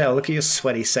 Michelle, look at your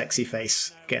sweaty, sexy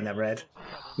face getting that red.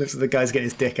 Looks like the guy's getting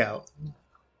his dick out.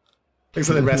 Looks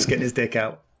like the ref's getting his dick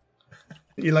out.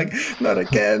 You're like, not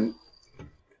again.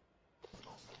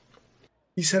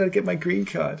 You said I'd get my green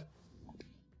card.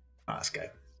 Ah, let's go.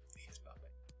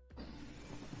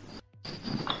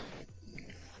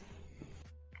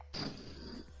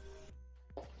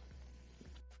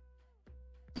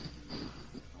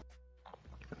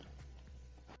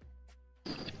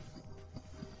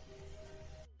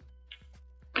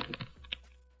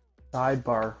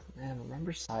 Sidebar. Man,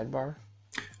 remember Sidebar?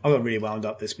 I got really wound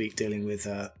up this week dealing with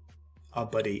our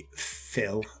buddy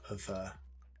Phil of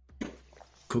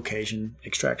Caucasian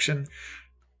extraction,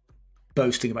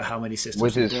 boasting about how many systems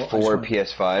With he his bought. 4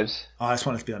 PS5s. I just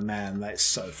wanted to be like, man, that is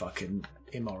so fucking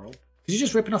immoral. Because you're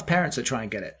just ripping off parents that try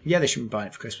and get it. Yeah, they shouldn't be buying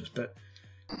it for Christmas, but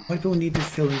why do people need to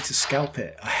feel need to scalp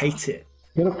it? I hate it.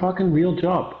 Get a fucking real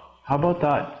job. How about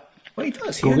that? Well, he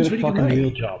does. He Go earns get a really good fucking money. real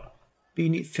job. But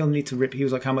you feel the need to rip. He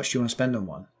was like, how much do you want to spend on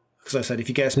one? Because I said, if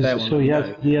you get a spare one, So he has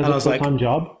and I a was like, full-time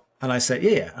job? and I said,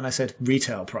 yeah. And I said,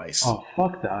 retail price. Oh,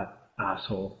 fuck that,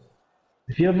 asshole.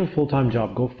 If you have a full-time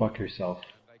job, go fuck yourself.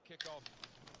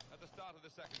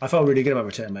 I felt really good about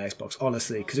returning my Xbox,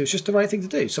 honestly, because it was just the right thing to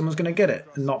do. Someone's going to get it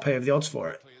and not pay over the odds for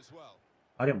it.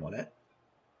 I didn't want it.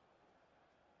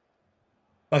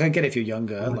 Like, I get it if you're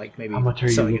younger, like maybe How much are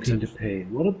you selling it looking to pay?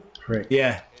 What a prick.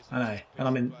 Yeah, I know. And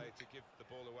I'm in.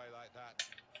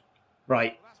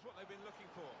 Right.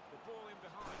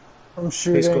 I'm Please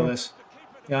shooting. score this.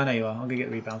 Yeah, I know you are. I'm going to get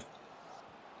the rebound.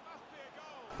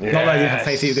 Not that I didn't have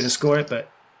faith that you're going to score it,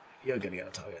 but you're going to get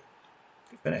a target.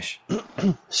 Good finish.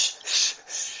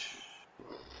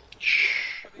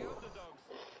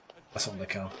 That's on the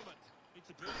cow.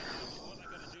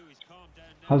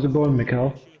 How's it going,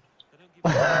 Mikel?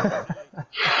 He's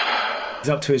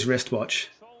up to his wristwatch.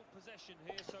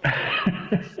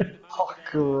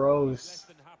 Gross.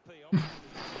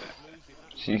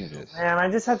 Jesus. Man, I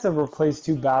just had to replace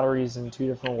 2 batteries in 2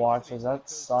 different watches. That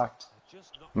sucked.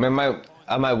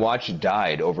 My watch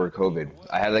died over COVID.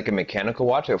 I had like a mechanical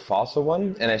watch, a fossil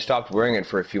one, and I stopped wearing it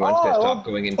for a few months. I stopped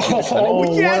going into the clinic.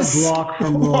 Oh, yes! What a block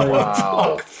from Roy. What a Wow.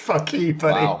 block. Fuck you,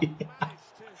 buddy.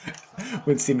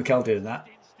 Wouldn't see Mikel doing that.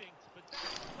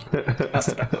 That's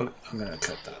the best. I'm going to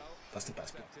clip that. That's the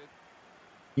best block.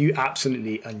 You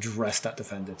absolutely undressed that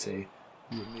defender too.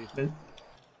 Your movement.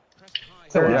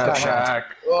 Yeah, Shaq.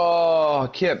 Oh,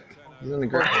 Kip. He's on the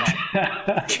ground.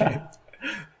 Okay.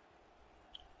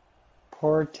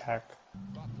 Poor Tech.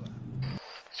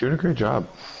 He's doing a great job.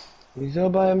 He's all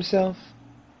by himself.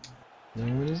 No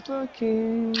one is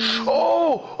looking.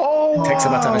 Oh! Tech's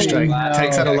about to have a stroke. Wow.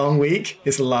 Tech's had a long week.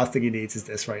 It's the last thing he needs is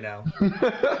this right now.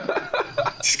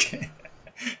 Just kidding.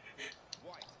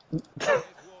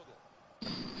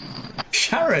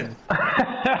 Sharon!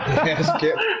 Yes,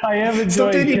 Kip. I am enjoying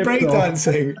Stop doing your Kip, though.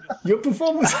 breakdancing. Your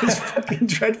performance is fucking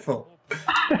dreadful.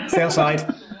 Stay outside.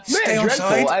 Stay Man,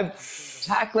 outside. dreadful. I'm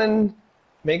tackling,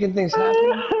 making things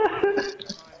happen.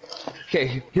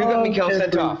 Okay, who got Mikel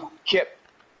sent off? Kip.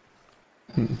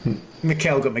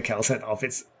 Mikel got Mikel sent off.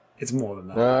 It's more than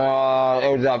that.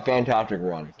 It was that fantastic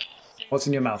run. What's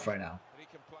in your mouth right now?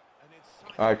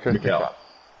 I couldn't pick up.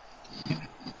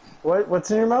 What's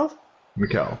in your mouth?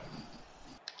 Mikel.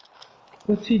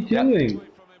 What's he doing?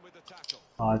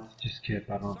 Oh, it's just Kip.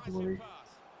 I don't have to worry.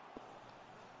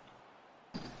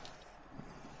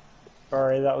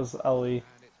 Sorry, that was Ellie.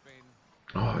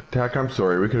 Oh, Dak, I'm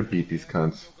sorry. We could have beat these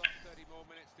cunts.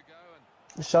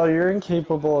 Michelle, you're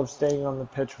incapable of staying on the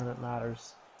pitch when it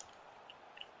matters.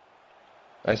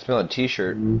 I smell a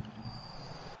t-shirt.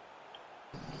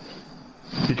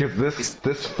 Because this He's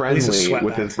a friendly sweatband.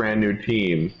 with his brand new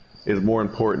team is more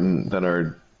important than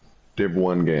our Div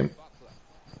 1 game.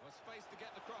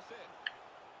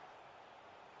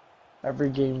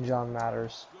 Every game, John,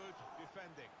 matters.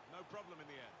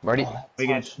 Marty. What are you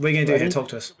going to do here? Talk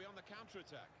to us.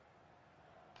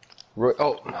 Roy,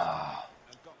 oh.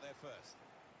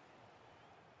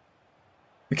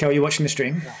 Mikel, are you watching the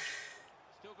stream?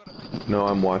 No,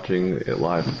 I'm watching it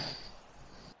live.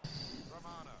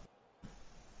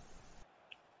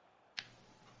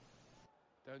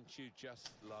 Don't you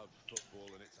just love football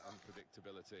and its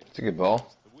unpredictability? It's a good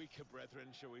ball. The weaker brethren,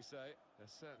 shall we say? They're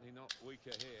certainly not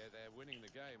weaker here. They're winning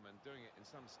the game and doing it in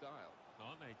some style.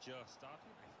 Aren't they just? I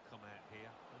think they've come out here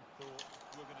and thought,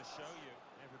 we're going to show you.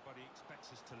 Everybody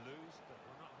expects us to lose, but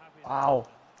we're not having Wow.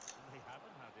 it. And they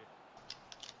haven't had it.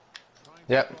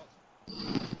 Yep.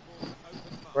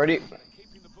 Ready?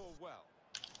 Keeping the ball well.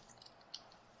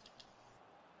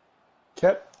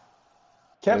 Kip?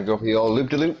 Gonna go for the old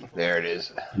loop-de-loop. There it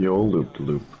is. Yo, loop to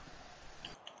loop.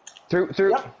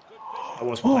 Through. I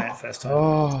was playing it first time.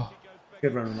 Oh.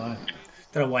 Good run of mine.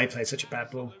 Don't know why he played such a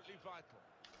bad ball.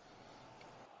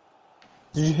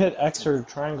 Did you hit X or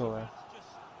triangle there?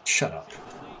 Shut up.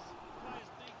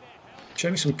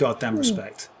 Show me some goddamn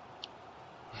respect.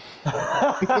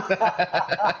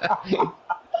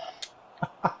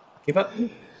 Keep up.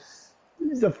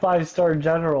 He's a 5-star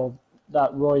general,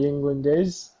 that Roy England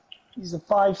is. He's a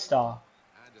 5-star.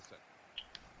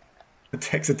 It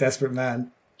takes a desperate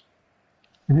man.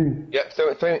 Yep, throw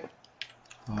it.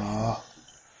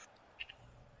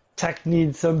 Tech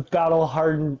needs some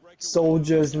battle-hardened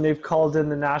soldiers, and they've called in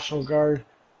the National Guard.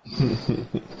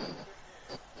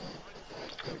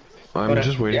 I'm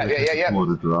just waiting for Yeah. the ball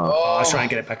to drop. I'll try and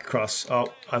get it back across.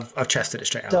 Oh, I've chested it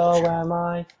straight out. So am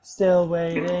I still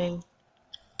waiting?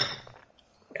 Yeah,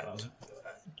 that was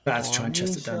bad to try and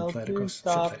chest it down and play it across.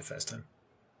 Should have played it first time.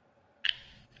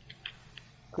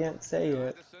 Can't say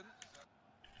it.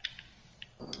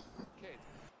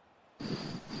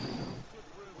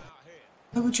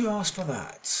 Why would you ask for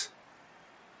that?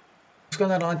 Who's got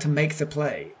that line to make the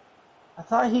play? I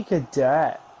thought he could do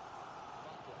it.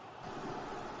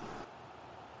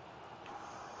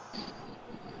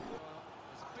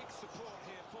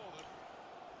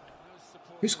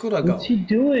 Who scored our goal? What's he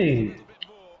doing?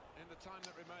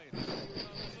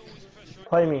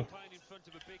 Play me.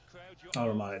 I'll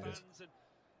remind it.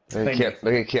 Look at Kip.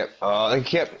 Look at Kip. Oh, look at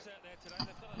Kip.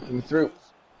 He's through.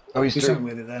 Oh, he's Do through. something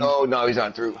with it then. Oh, no, he's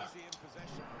not through.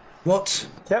 What?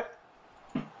 Yep.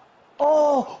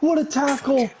 Oh, what a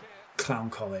tackle! Clown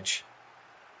College.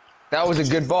 That was a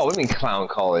good ball. What do you mean Clown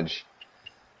College?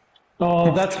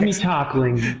 Oh, that's me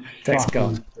tackling. Tech's Fuck.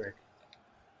 gone.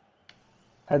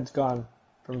 Head's gone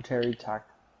from Terry Tech.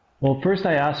 Well, first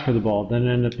I asked for the ball, then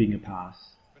it ended up being a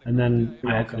pass. And then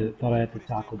thought I had to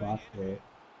tackle back for it.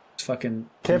 It's fucking.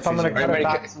 Kip, I'm gonna cut it Everybody,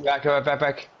 back.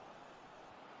 back.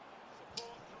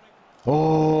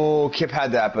 Oh, Kip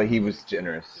had that, but he was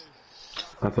generous.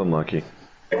 That's unlucky.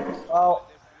 Well,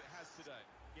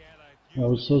 That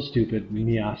was so stupid,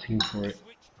 me asking for it.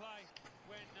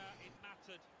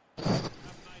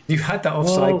 You had that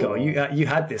offside Whoa. goal. You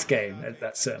had this game at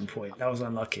that certain point. That was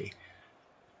unlucky.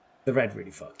 The red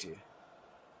really fucked you.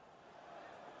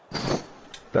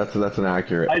 That's an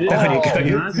accurate. I didn't. Oh,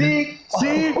 you got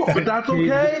See, but that's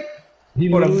okay. He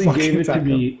What a literally gave fucking it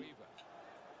to me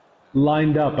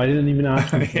lined up. I didn't even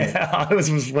ask him for it. Yeah, I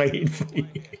was waiting for you.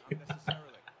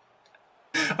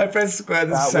 I pressed square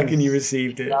the second you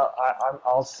received it.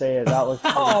 I'll say it. That was.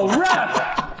 Oh,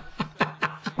 ref!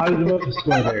 I was about to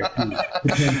score there, too.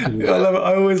 Potentially. I love it.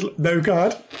 I always no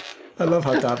card. I love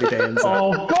how Derby Day ends up.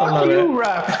 Oh, fuck you,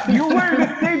 ref! You're wearing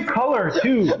the same color,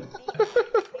 too.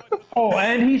 Oh,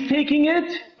 and he's taking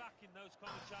it?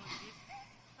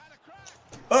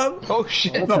 Oh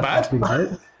shit! Not bad. Right?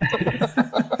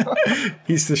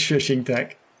 He's the shushing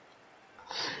tech.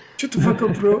 Shut the fuck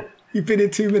up, bro. You've been here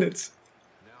 2 minutes.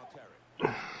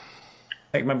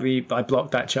 I remember I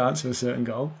blocked that chance for a certain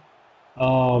goal.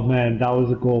 Oh, man, that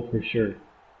was a goal for sure.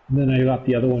 And then I got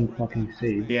the other one fucking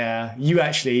saved. Yeah, you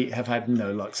actually have had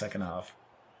no luck second half.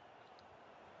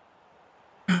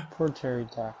 Poor Terry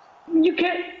Tack. You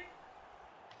can't...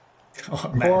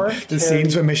 Oh man, the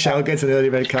scenes when Michelle gets an early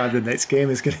red card in the next game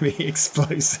is going to be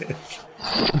explosive.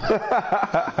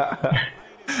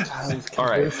 All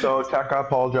right, so Tech, I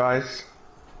apologize.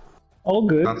 All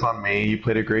good. That's on me. You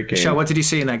played a great game. Michelle, what did you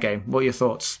see in that game? What are your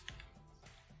thoughts?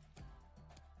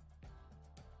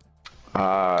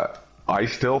 I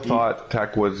still thought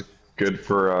Tech was good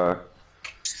for a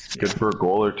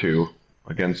goal or two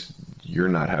against your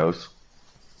nut house.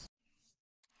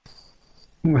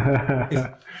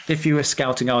 If you were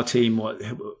scouting our team, what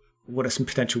are some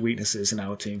potential weaknesses in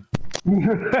our team?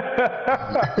 You're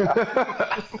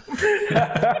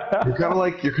kind of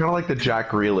like the Jack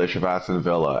Grealish of Aston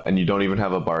Villa, and you don't even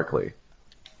have a Barkley.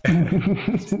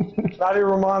 Nadia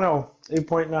Romano,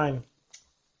 8.9.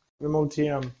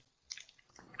 MOTM.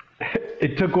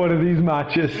 It took one of these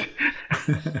matches.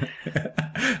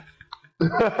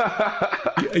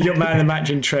 You're man of the match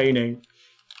in training.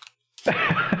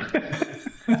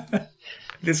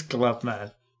 This club,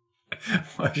 man.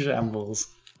 What shambles.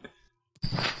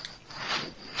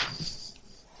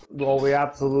 Well, we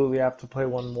absolutely have to play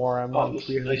one more. I'm on this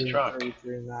is a nice truck.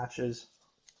 333 matches.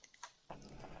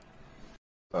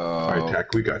 All right,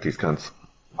 Tech, we got these cunts.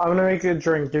 I'm gonna make a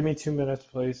drink. Give me 2 minutes,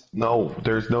 please. No,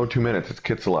 there's no 2 minutes. It's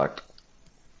kit select.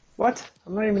 What?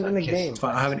 I'm not even in the game.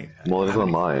 Fine, I haven't even. Well, it is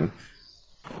online.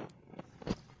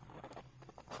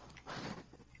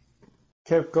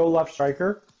 Okay, go left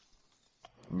striker.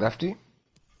 Lefty?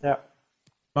 Yeah,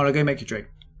 Mono, go make your drink.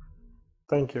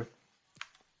 thank you.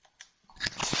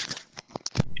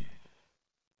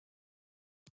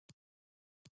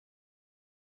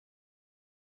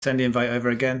 Send the invite over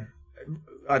again.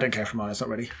 I don't care for mine, it's not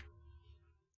ready.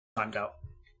 Timed out.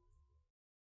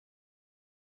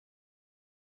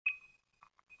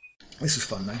 This was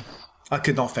fun though. I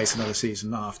could not face another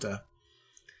season after.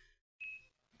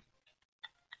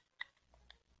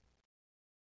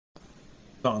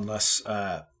 Not unless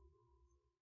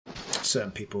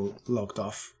certain people logged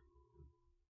off.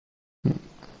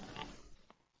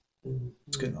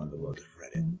 What's going on in the world of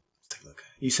Reddit? Let's take a look.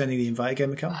 Are you sending the invite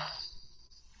again, Mikkel?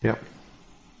 Yep.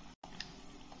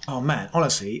 Oh man,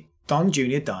 honestly, Don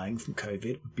Jr. dying from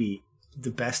COVID would be the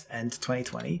best end to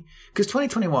 2020. Because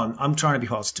 2021, I'm trying to be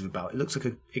positive about. It looks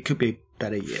like it could be a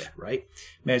better year, right?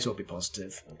 May as well be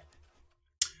positive.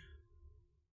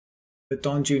 But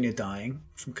Don Jr. dying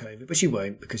from COVID, which he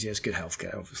won't because he has good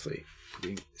healthcare, obviously.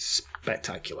 Pretty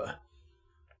spectacular.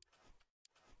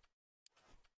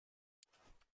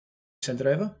 Send it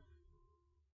over?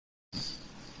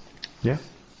 Yeah.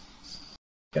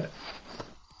 Get it.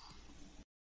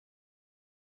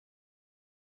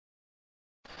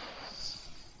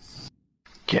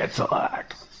 Kit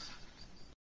select.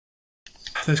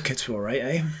 Those kits were alright,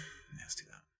 eh? Let's do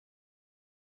that.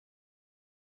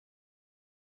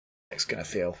 It's gonna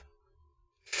feel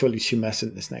fully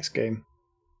tumescent this next game.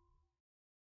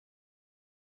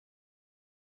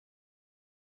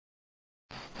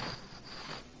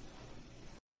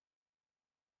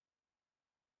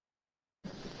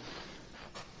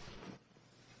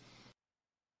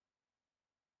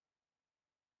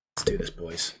 Let's do this,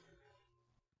 boys.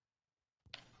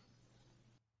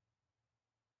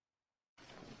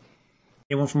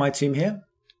 Anyone from my team here?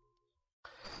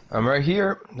 I'm right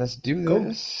here. Let's do Cool.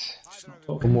 this. Just not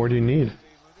What talking. more do you need?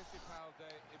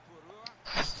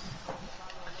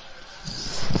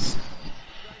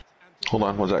 Hold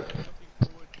on, one sec.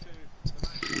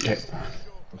 Okay.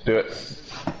 I'm Do it.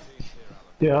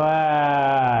 Do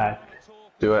it.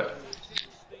 Do it.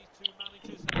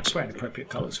 Just wearing appropriate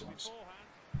colours once.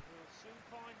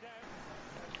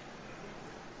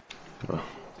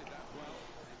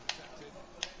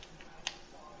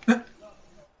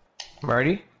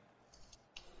 Marty?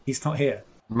 He's not here.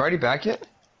 Marty back yet?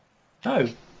 No.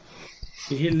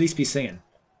 He'd at least be singing.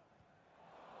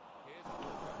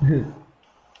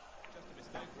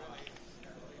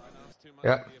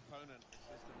 Yeah.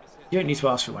 You don't need to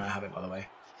ask for it when I have it, by the way.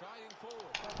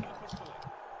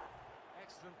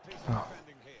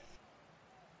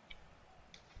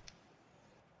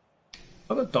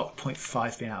 I've got dot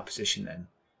 0.5 being out of position then.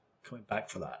 Coming back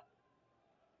for that.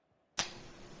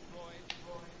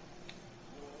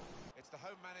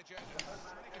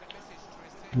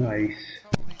 Nice.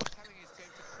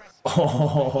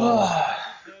 Oh.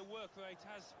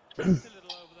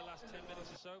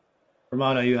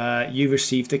 Romano, you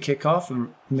received the kickoff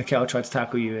and Mikel tried to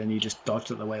tackle you and you just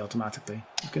dodged it away automatically.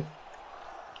 Good.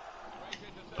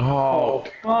 Oh,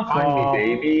 find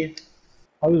me, baby.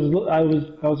 I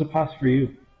was a pass for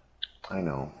you. I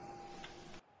know.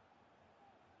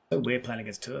 So weird playing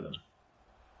against two of them.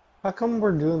 How come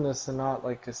we're doing this and not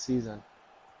like a season?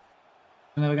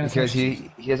 Because he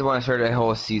doesn't want to start a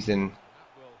whole season.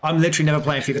 I'm literally never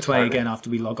playing FIFA 20 again after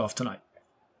we log off tonight.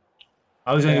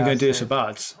 I was only going to do this for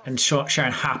Bards, and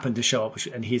Sharon happened to show up,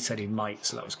 and he said he might,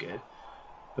 so that was good.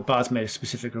 But Bards made a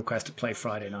specific request to play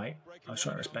Friday night. I was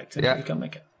trying to respect him, but he can't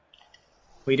make it.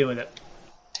 What are you doing with it?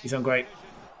 He's on great.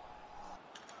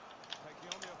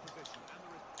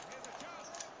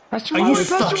 Are you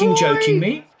fucking joking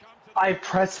me? I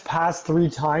pressed pass 3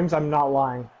 times, I'm not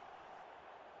lying.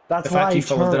 That's The why fact I you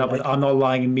followed it up with turned. I'm not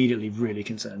lying immediately really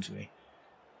concerns me.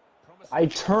 I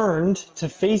turned to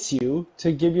face you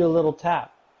to give you a little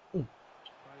tap.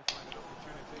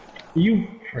 You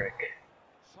prick.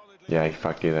 Yeah, he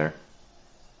fucked you there.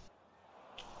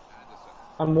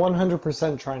 I'm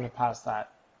 100% trying to pass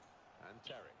that.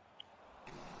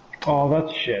 Oh,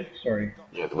 that's shit. Sorry.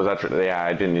 Yeah, was that? Yeah,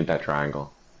 I didn't need that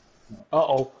triangle.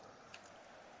 Uh-oh.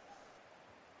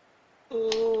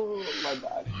 Oh, my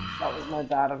bad. That was my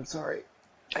bad, I'm sorry.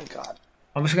 Thank God.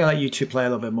 I'm just going to let you two play a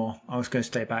little bit more. I was going to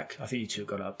stay back. I think you two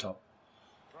got it up top.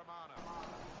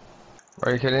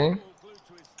 Are you kidding?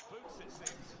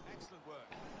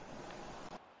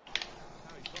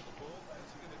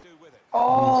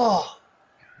 Oh!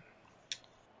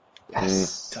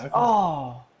 Yes!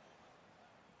 Oh!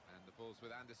 And the ball's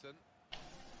with Anderson.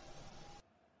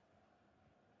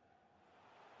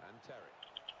 And Terry.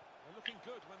 They're looking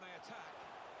good when they attack.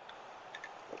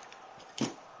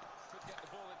 Could get the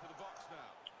ball into the box now.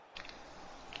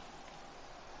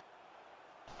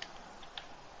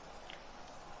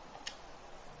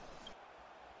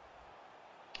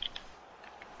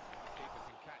 Keeper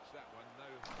can catch that one, no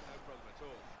problem at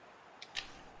all.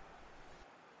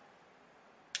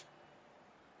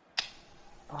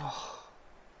 Oh.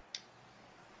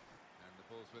 And the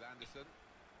ball's with Anderson.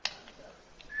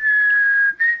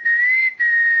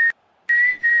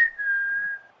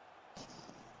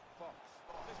 Fox.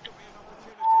 This could be an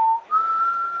opportunity.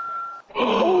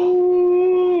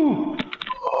 Oh!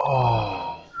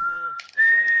 Oh.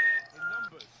 In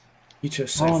numbers. You two are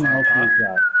so Oh, far no, apart.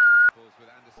 that. Ball's with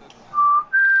Anderson.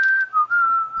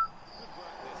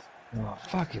 Oh,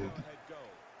 fucking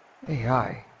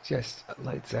AI just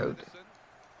lights out.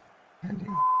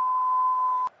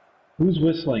 Who's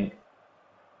whistling?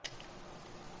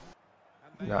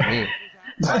 Not me.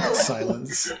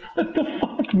 Silence. What the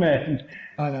fuck, man?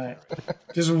 I know.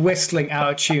 Just whistling out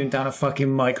of tune down a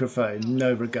fucking microphone.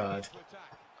 No regard.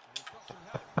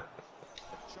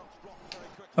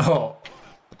 Oh.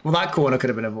 Well, that corner could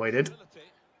have been avoided.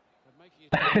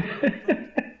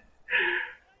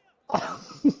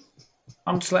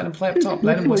 I'm just letting him play up top.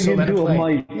 Let him whistle, let him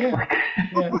play. Yeah.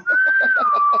 Yeah.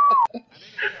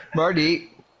 Marty.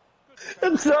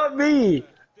 It's not me!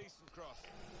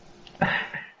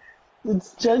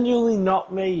 It's genuinely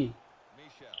not me.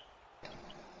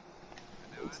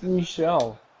 It's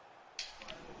Michelle.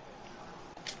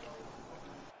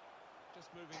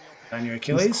 And your He's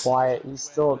Achilles? quiet. He's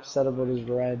still upset about his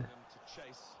red.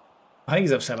 I think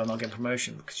he's upset about not getting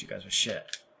promotion because you guys are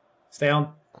shit. Stay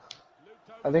on.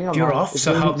 I think I'm You're on. off, It's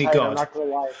so really help me tight, God. I'm not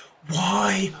gonna lie.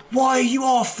 Why? Why are you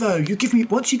off though? You give me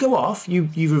once you go off, you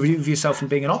remove yourself from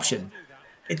being an option.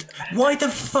 Why the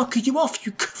fuck are you off,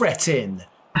 you cretin?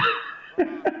 You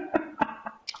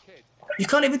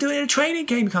can't even do it in a training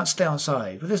game. You can't stay on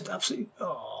side. But there's absolutely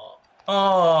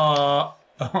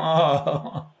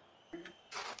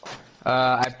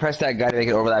I pressed that guy to make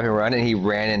an overlapping run, and he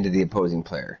ran into the opposing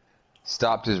player.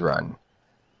 Stopped his run.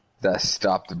 Thus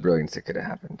stop the brilliance that could have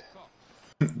happened.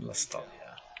 Let's stop.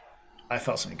 Yeah, I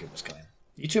felt something good was coming.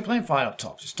 You two are playing fine up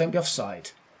top. Just don't be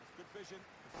offside.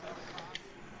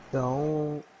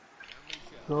 Don't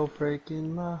go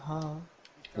breaking my heart.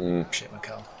 Shit,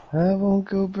 Mikel. I won't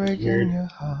go breaking your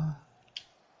heart.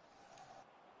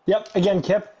 Yep, again,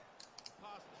 Kip.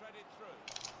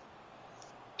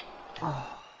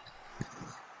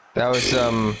 That was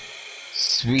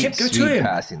sweet, Kip, go to sweet him.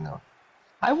 passing though.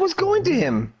 I was going to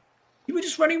him. You were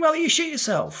just running well. You shit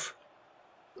yourself.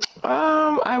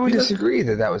 I would disagree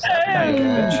that was happening.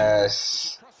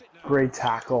 Yes. Great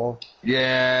tackle.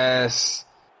 Yes.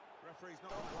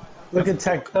 Look at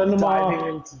Tech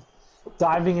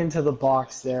diving into the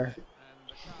box there.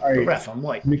 All right, Ref, I'm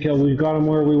white. Mikel, we've got him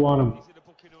where we want him.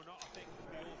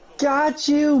 Got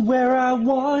you where I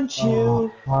want you.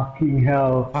 Oh, fucking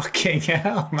hell. Fucking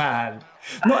hell, man.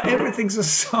 Not everything's a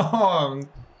song.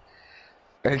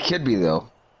 It could be though.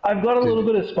 I've got a little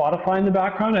bit of Spotify in the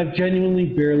background. I've genuinely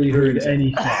barely heard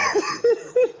any song.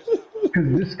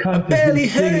 Because this cunt Barely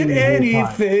heard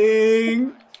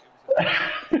anything.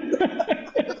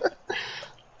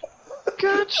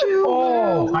 Got you.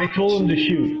 Oh, I told him to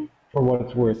shoot, for what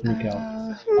it's worth, Mikel.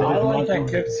 I like that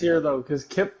Kip's here though, because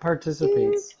Kip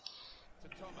participates.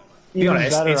 Be Even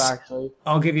honest, better, it's- actually.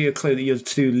 I'll give you a clue that you're the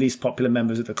two least popular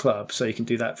members of the club, so you can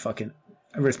do that fucking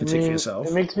arithmetic for yourself.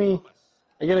 It makes me.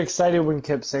 I get excited when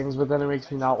Kip sings, but then it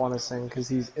makes me not want to sing because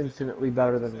he's infinitely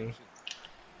better than me.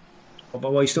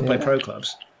 But while you still play pro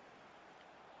clubs.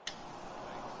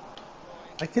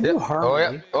 I can do Oh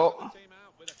harmony. yeah. Oh,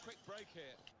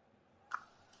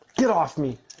 Get off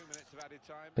me.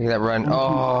 look at that run.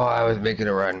 Oh, I was making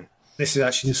a run. This is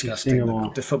actually sing disgusting.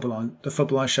 along. The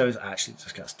football on show is actually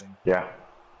disgusting. Yeah.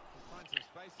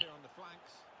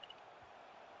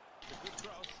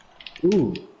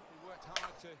 Ooh.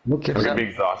 We're gonna be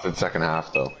exhausted second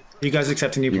half though. You guys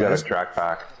accepting new You players? gotta track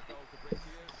back.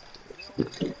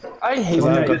 I hate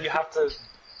Well, when yeah. you have to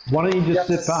Why don't you just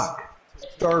sit back?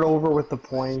 start over with the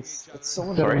points. It's so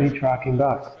Instead of annoying. me tracking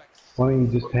back. Why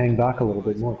don't you just hang back a little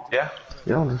bit more? Yeah.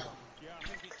 Yeah.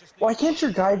 Why can't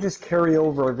your guy just carry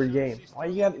over every game? Why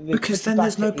you got? Because then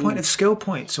there's no point of skill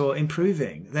points or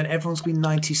improving. Then everyone's been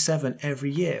 97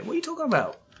 every year. What are you talking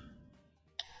about?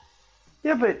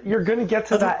 Yeah, but you're gonna get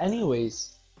to that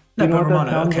anyways. No, You know but what that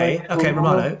Romano, sounds okay, like, okay,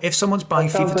 Romano? Romano. If someone's buying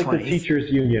Sounds FIFA like 20, the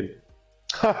teachers union.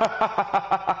 okay,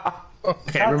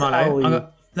 That's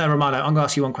Romano. Romano, I'm gonna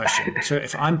ask you one question. So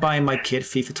if I'm buying my kid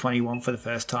FIFA 21 for the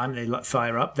first time, they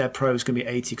fire up, their pro is gonna be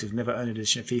 80 because they've never owned an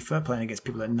edition of FIFA, playing against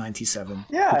people at 97.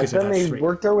 Yeah, because then they've had they three.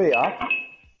 work their way up,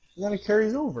 and then it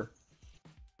carries over.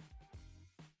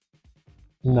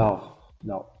 No.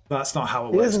 That's not how it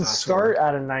It works. doesn't at all. start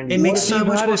at a 90. It makes What so if you've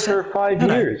much had more it for sense. 5 No,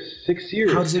 no. years, 6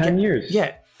 years, How does it 10 get, years?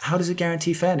 Yeah. How does it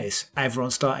guarantee fairness?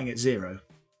 Everyone's starting at 0.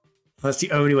 That's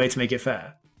the only way to make it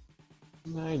fair.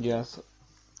 I guess.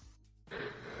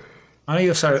 I know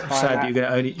you're so fine. sad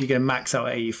that you're gonna max out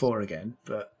at 84 again,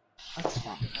 but That's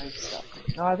fine.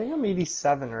 No, I think I'm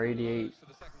 87 or 88.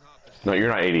 No, you're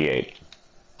not 88.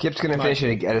 Kip's gonna finish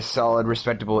it at a solid,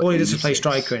 respectable. all he does is play 86.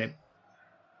 striker in it.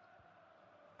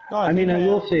 No, I mean, I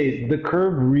will say the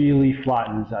curve really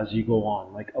flattens as you go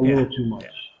on, like a little too much.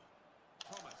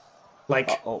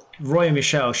 Like Roy and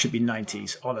Michelle should be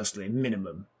 90s, honestly,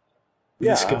 minimum. With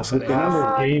Yeah, the skill set with they the have.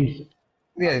 number of games.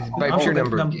 Yeah, it's by I'm pure talking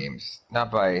number of num- games, not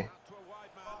by.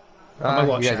 by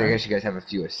what, you guys, I Sharon? guess you guys have a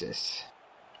few assists.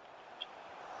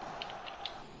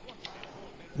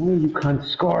 Ooh, you can't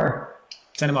score.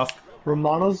 Send him off.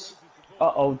 Romano's.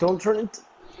 Don't turn it.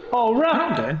 Oh, What ref!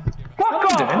 I'm doing. Fuck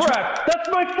I'm doing? off, ref! That's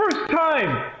my first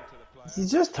time! He's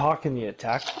just talking the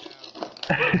attack. He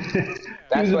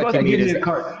That's was what about to Tech give me is. a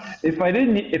card. If I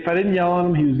didn't yell at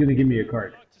him, he was going to give me a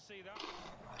card.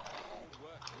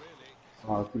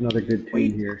 Oh, it's another good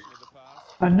tune here.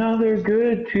 Another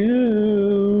good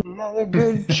tune. Another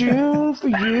good tune for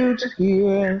you to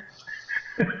hear.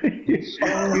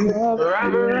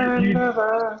 Forever and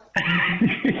ever.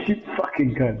 You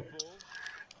fucking cunt.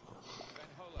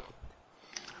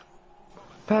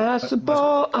 Pass the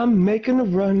ball, I'm making a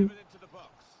run.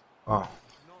 Oh,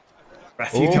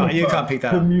 Ref, you can't pick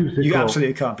that the up. musical. You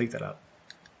absolutely can't pick that up.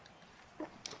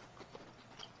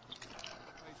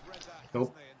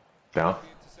 Cool. Down.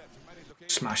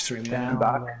 Smash through him Stand now.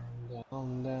 back.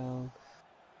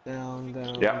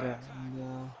 Down. Yeah.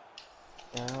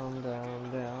 Down.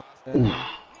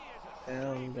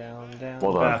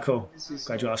 Well Ah, done. cool.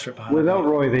 Glad you asked for it behind Without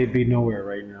me. Roy, they'd be nowhere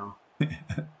right now.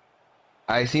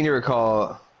 I seem to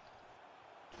recall.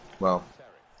 Well,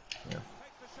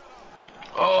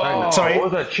 Oh, Sorry, what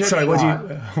was that chip sorry.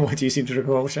 shot? What do you seem to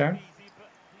recall, Sharon?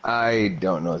 I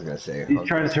don't know what I was gonna say. He's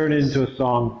trying to turn it into a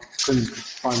song. Couldn't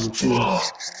find the tune.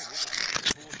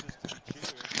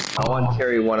 I want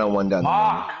Terry one-on-one down the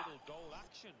lane.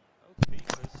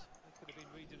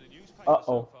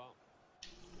 Uh-oh.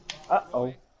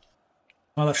 Uh-oh.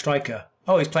 My left striker.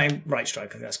 Oh, he's playing right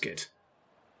striker. That's good.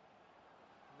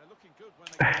 They're looking good when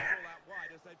they get the ball out wide,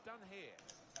 as they've done here.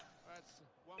 That's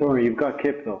one Don't worry, you've got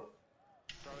Kip though.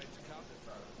 throw in to counter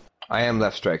throw. I am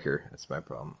left striker. That's my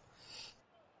problem.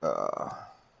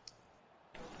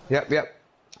 Yep.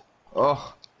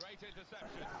 Oh, Great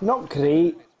interception. Not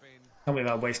great. Can't believe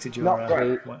I wasted your Not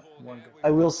great. one go.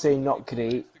 I will say not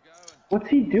great. What's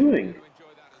he doing?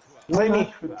 Play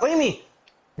me. Play me.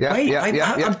 yeah, Wait, yeah.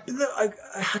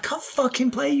 I can't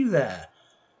fucking play you there.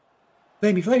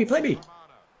 Play me.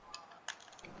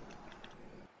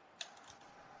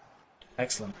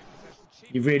 Excellent.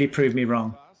 You really proved me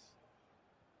wrong.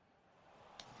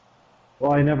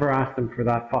 Well, I never asked him for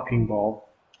that fucking ball.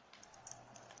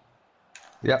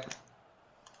 Yep.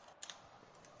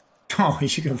 Oh,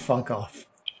 you can fuck off.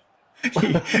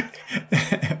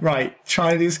 Right,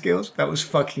 trying to do skills? That was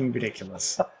fucking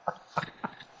ridiculous.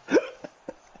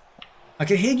 I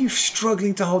can hear you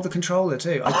struggling to hold the controller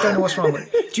too. I don't know what's wrong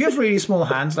with it. Do you have really small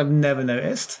hands I've never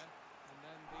noticed?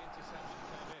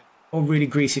 Or really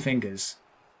greasy fingers?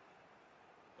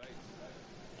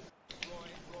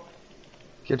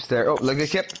 Kip's there. Oh, look at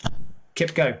Kip.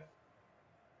 Kip, go.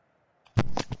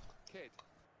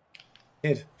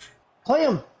 Kid. Play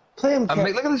him. Play him, Kip.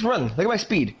 Look at this run. Look at my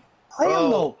speed. Play him,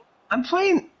 though. I'm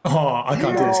playing. Oh, I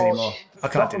can't do this anymore. I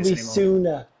can't do Probably this anymore.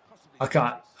 sooner. I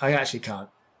can't. I actually can't.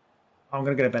 I'm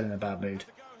going to go to bed in a bad mood.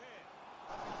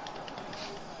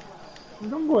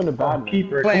 Don't go in a bad mood.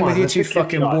 Keeper, Playing come with on, you let's two get Kip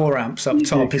fucking shot. war amps up Easy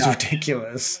top is catch.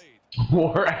 ridiculous.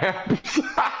 More amps.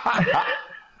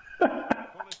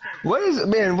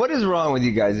 What is wrong with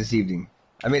you guys this evening?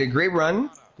 I made a great run.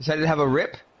 Decided to have a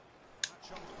rip.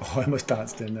 Oh, I almost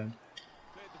danced in then.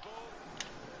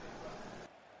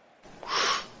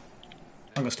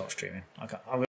 I'm going to stop streaming. I'm